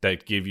ultimate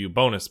that give you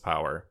bonus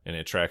power, and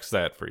it tracks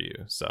that for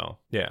you. So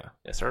yes,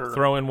 sir.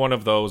 Throw in one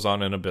of those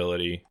on an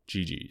ability.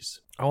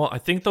 GG's. Oh, I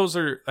think those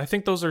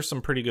are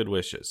some pretty good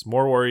wishes.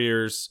 More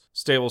warriors,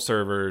 stable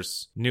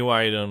servers, new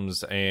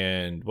items,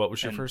 and what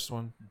was your first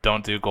one?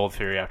 Don't do Gold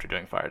Fury after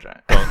doing Fire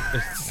Giant.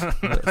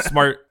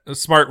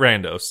 Smart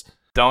randos.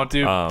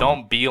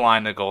 Don't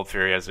beeline to Gold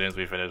Fury as soon as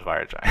we finish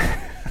Fire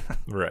Giant.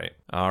 Right.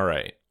 All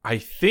right. I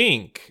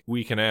think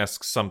we can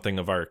ask something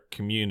of our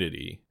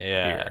community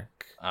here.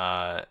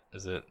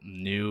 Is it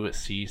new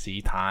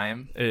CC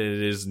time? It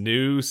is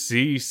new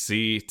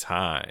CC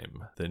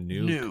time. The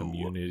new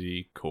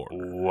community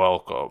corner.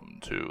 Welcome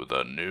to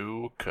the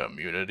new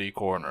community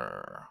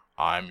corner.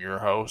 I'm your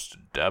host,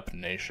 Dep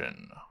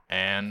Nation.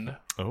 And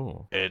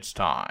it's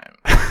time.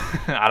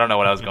 I don't know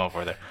what I was going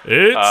for there.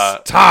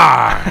 It's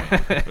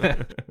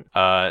time.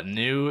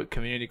 New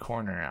community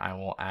corner. I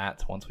will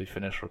once we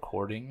finish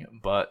recording,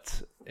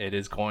 but it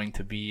is going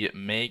to be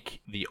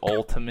make the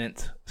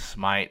ultimate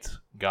smite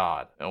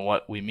god. And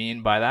what we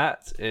mean by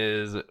that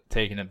is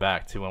taking it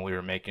back to when we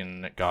were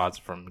making gods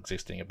from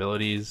existing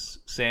abilities.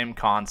 Same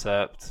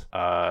concept,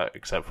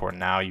 except for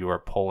now you are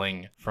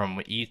pulling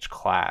from each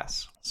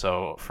class.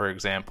 So, for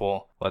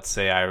example, let's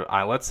say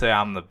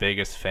I'm the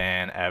biggest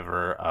fan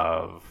ever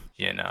of,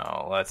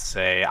 let's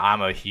say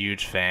I'm a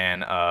huge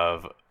fan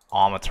of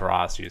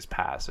Amaterasu's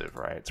passive,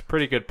 right? It's a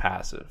pretty good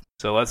passive.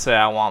 So let's say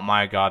I want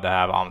my god to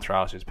have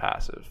Amaterasu's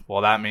passive.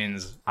 Well, that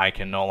means I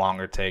can no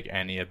longer take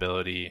any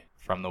ability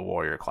from the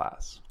warrior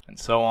class. And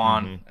so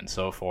on and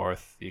so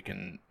forth. You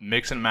can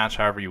mix and match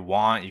however you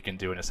want. You can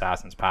do an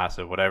assassin's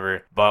passive,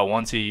 whatever. But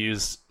once you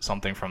use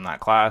something from that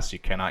class, you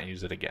cannot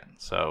use it again.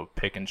 So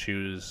pick and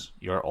choose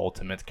your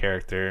ultimate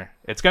character.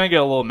 It's going to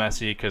get a little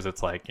messy because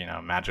it's like,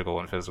 magical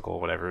and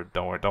physical, whatever.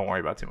 Don't worry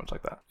about too much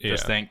like that. Yeah.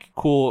 Just think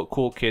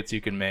cool kits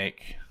you can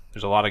make.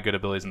 There's a lot of good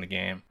abilities in the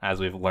game, as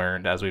we've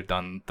learned, as we've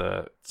done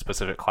the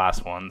specific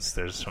class ones.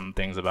 There's some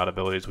things about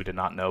abilities we did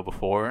not know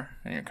before,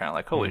 and you're kind of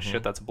like, holy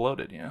shit, that's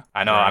bloated,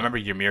 I know, right. I remember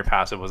Ymir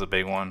passive was a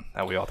big one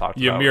that we all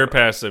talked about. Ymir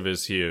passive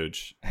is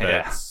huge.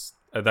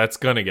 That's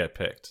gonna get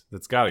picked.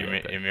 That's gotta get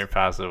picked. Ymir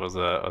passive was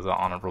an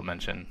honorable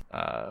mention.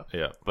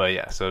 But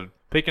yeah, so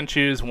pick and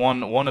choose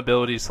one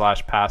ability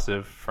 /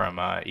 passive from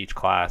each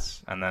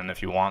class, and then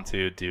if you want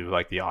to do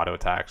like the auto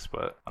attacks,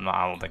 but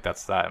I don't think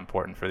that's that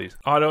important for these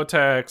auto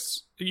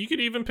attacks. You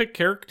could even pick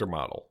character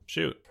model.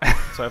 Shoot,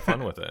 let's have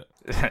fun with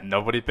it.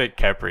 Nobody picked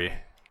Khepri.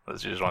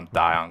 Let's just want to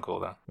die on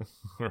cooldown.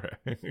 Right.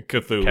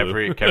 Cthulhu.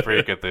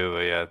 Khepri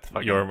Cthulhu, yeah. It's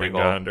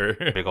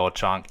fucking big old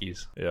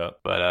chonkies. Yeah.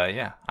 But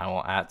I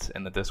will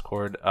in the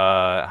Discord.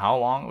 How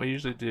long we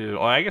usually do?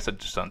 Well, I guess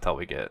just until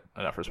we get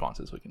enough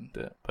responses we can do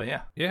it. But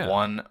yeah.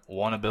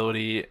 One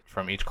ability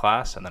from each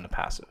class and then a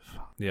passive.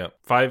 Yeah.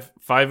 Five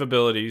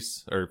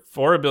abilities, or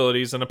 4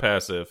 abilities and a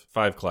passive,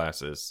 5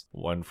 classes,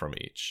 1 from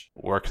each.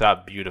 Works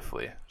out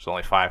beautifully. There's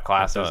only 5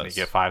 classes and you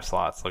get 5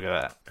 slots. Look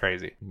at that.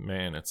 Crazy.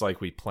 Man, it's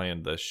like we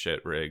planned this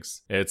shit,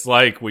 Riggs. It's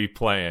like we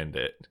planned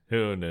it.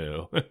 Who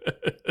knew?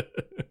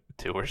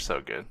 Dude, we're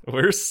so good.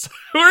 We're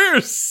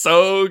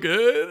so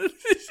good.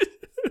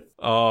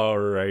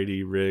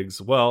 Alrighty,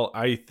 Riggs. Well,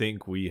 I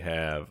think we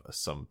have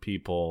some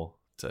people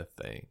to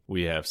thank.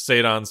 We have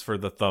Sadons for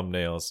the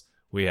thumbnails.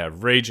 We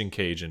have Raging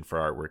Cajun for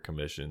artwork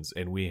commissions,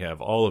 and we have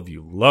all of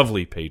you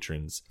lovely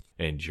patrons,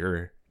 and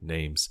your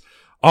names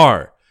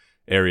are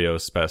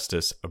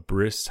Ariosbestus,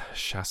 Briss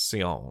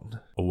Chassion,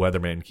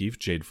 Weatherman Keith,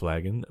 Jade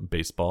Flagon,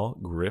 Baseball,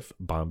 Griff,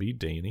 Bombi,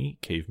 Danny,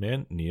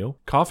 Caveman, Neo,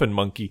 Coffin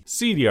Monkey,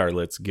 CDR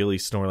Litz, Gilly,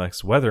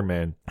 Snorlax,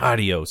 Weatherman,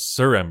 Adios,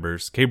 Sir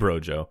Embers,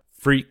 K-Brojo,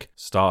 Freak,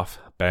 Stoff,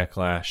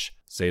 Backlash,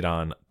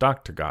 Sadon,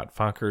 Dr. God,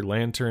 Fokker,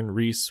 Lantern,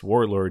 Reese,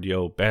 Warlord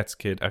Yo, Bats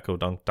Kid, Echo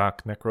Dunk,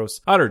 Doc,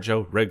 Necros, Otter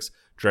Joe, Riggs,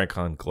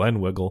 Dracon,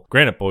 Glen Wiggle,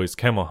 Granite Boys,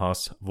 Camel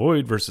Hoss,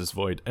 Void vs.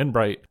 Void,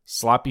 Enbright,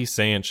 Sloppy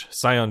Sanch,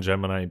 Scion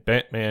Gemini,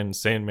 Batman,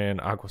 Sandman,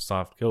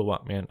 Aquasoft,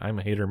 Kilowatt Man, I'm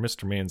a Hater,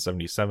 Mr. Man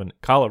 77,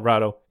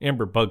 Colorado,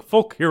 Amber Bug,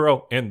 Folk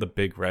Hero, and the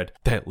Big Red.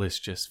 That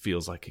list just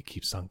feels like it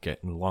keeps on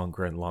getting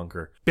longer and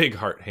longer. Big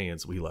heart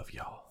hands, we love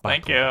y'all.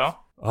 Thank you.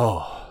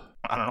 Oh.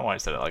 I don't know why I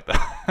said it like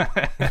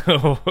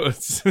that.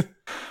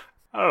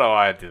 I don't know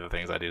why I do the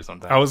things I do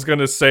sometimes. I was going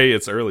to say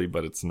it's early,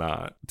 but it's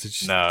not.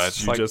 Did you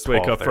like just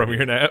wake up from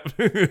your nap?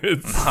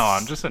 No,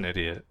 I'm just an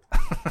idiot.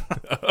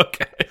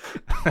 Okay.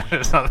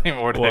 There's nothing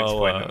more to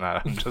explain than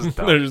that. I'm just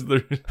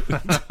done.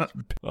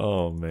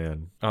 Oh,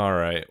 man. All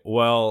right.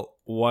 Well,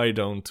 why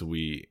don't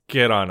we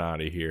get on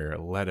out of here?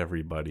 Let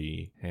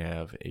everybody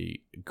have a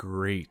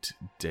great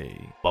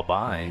day.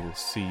 Bye-bye. We'll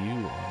see you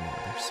on the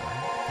other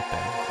side of the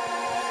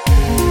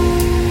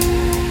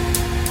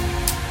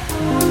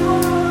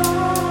battle.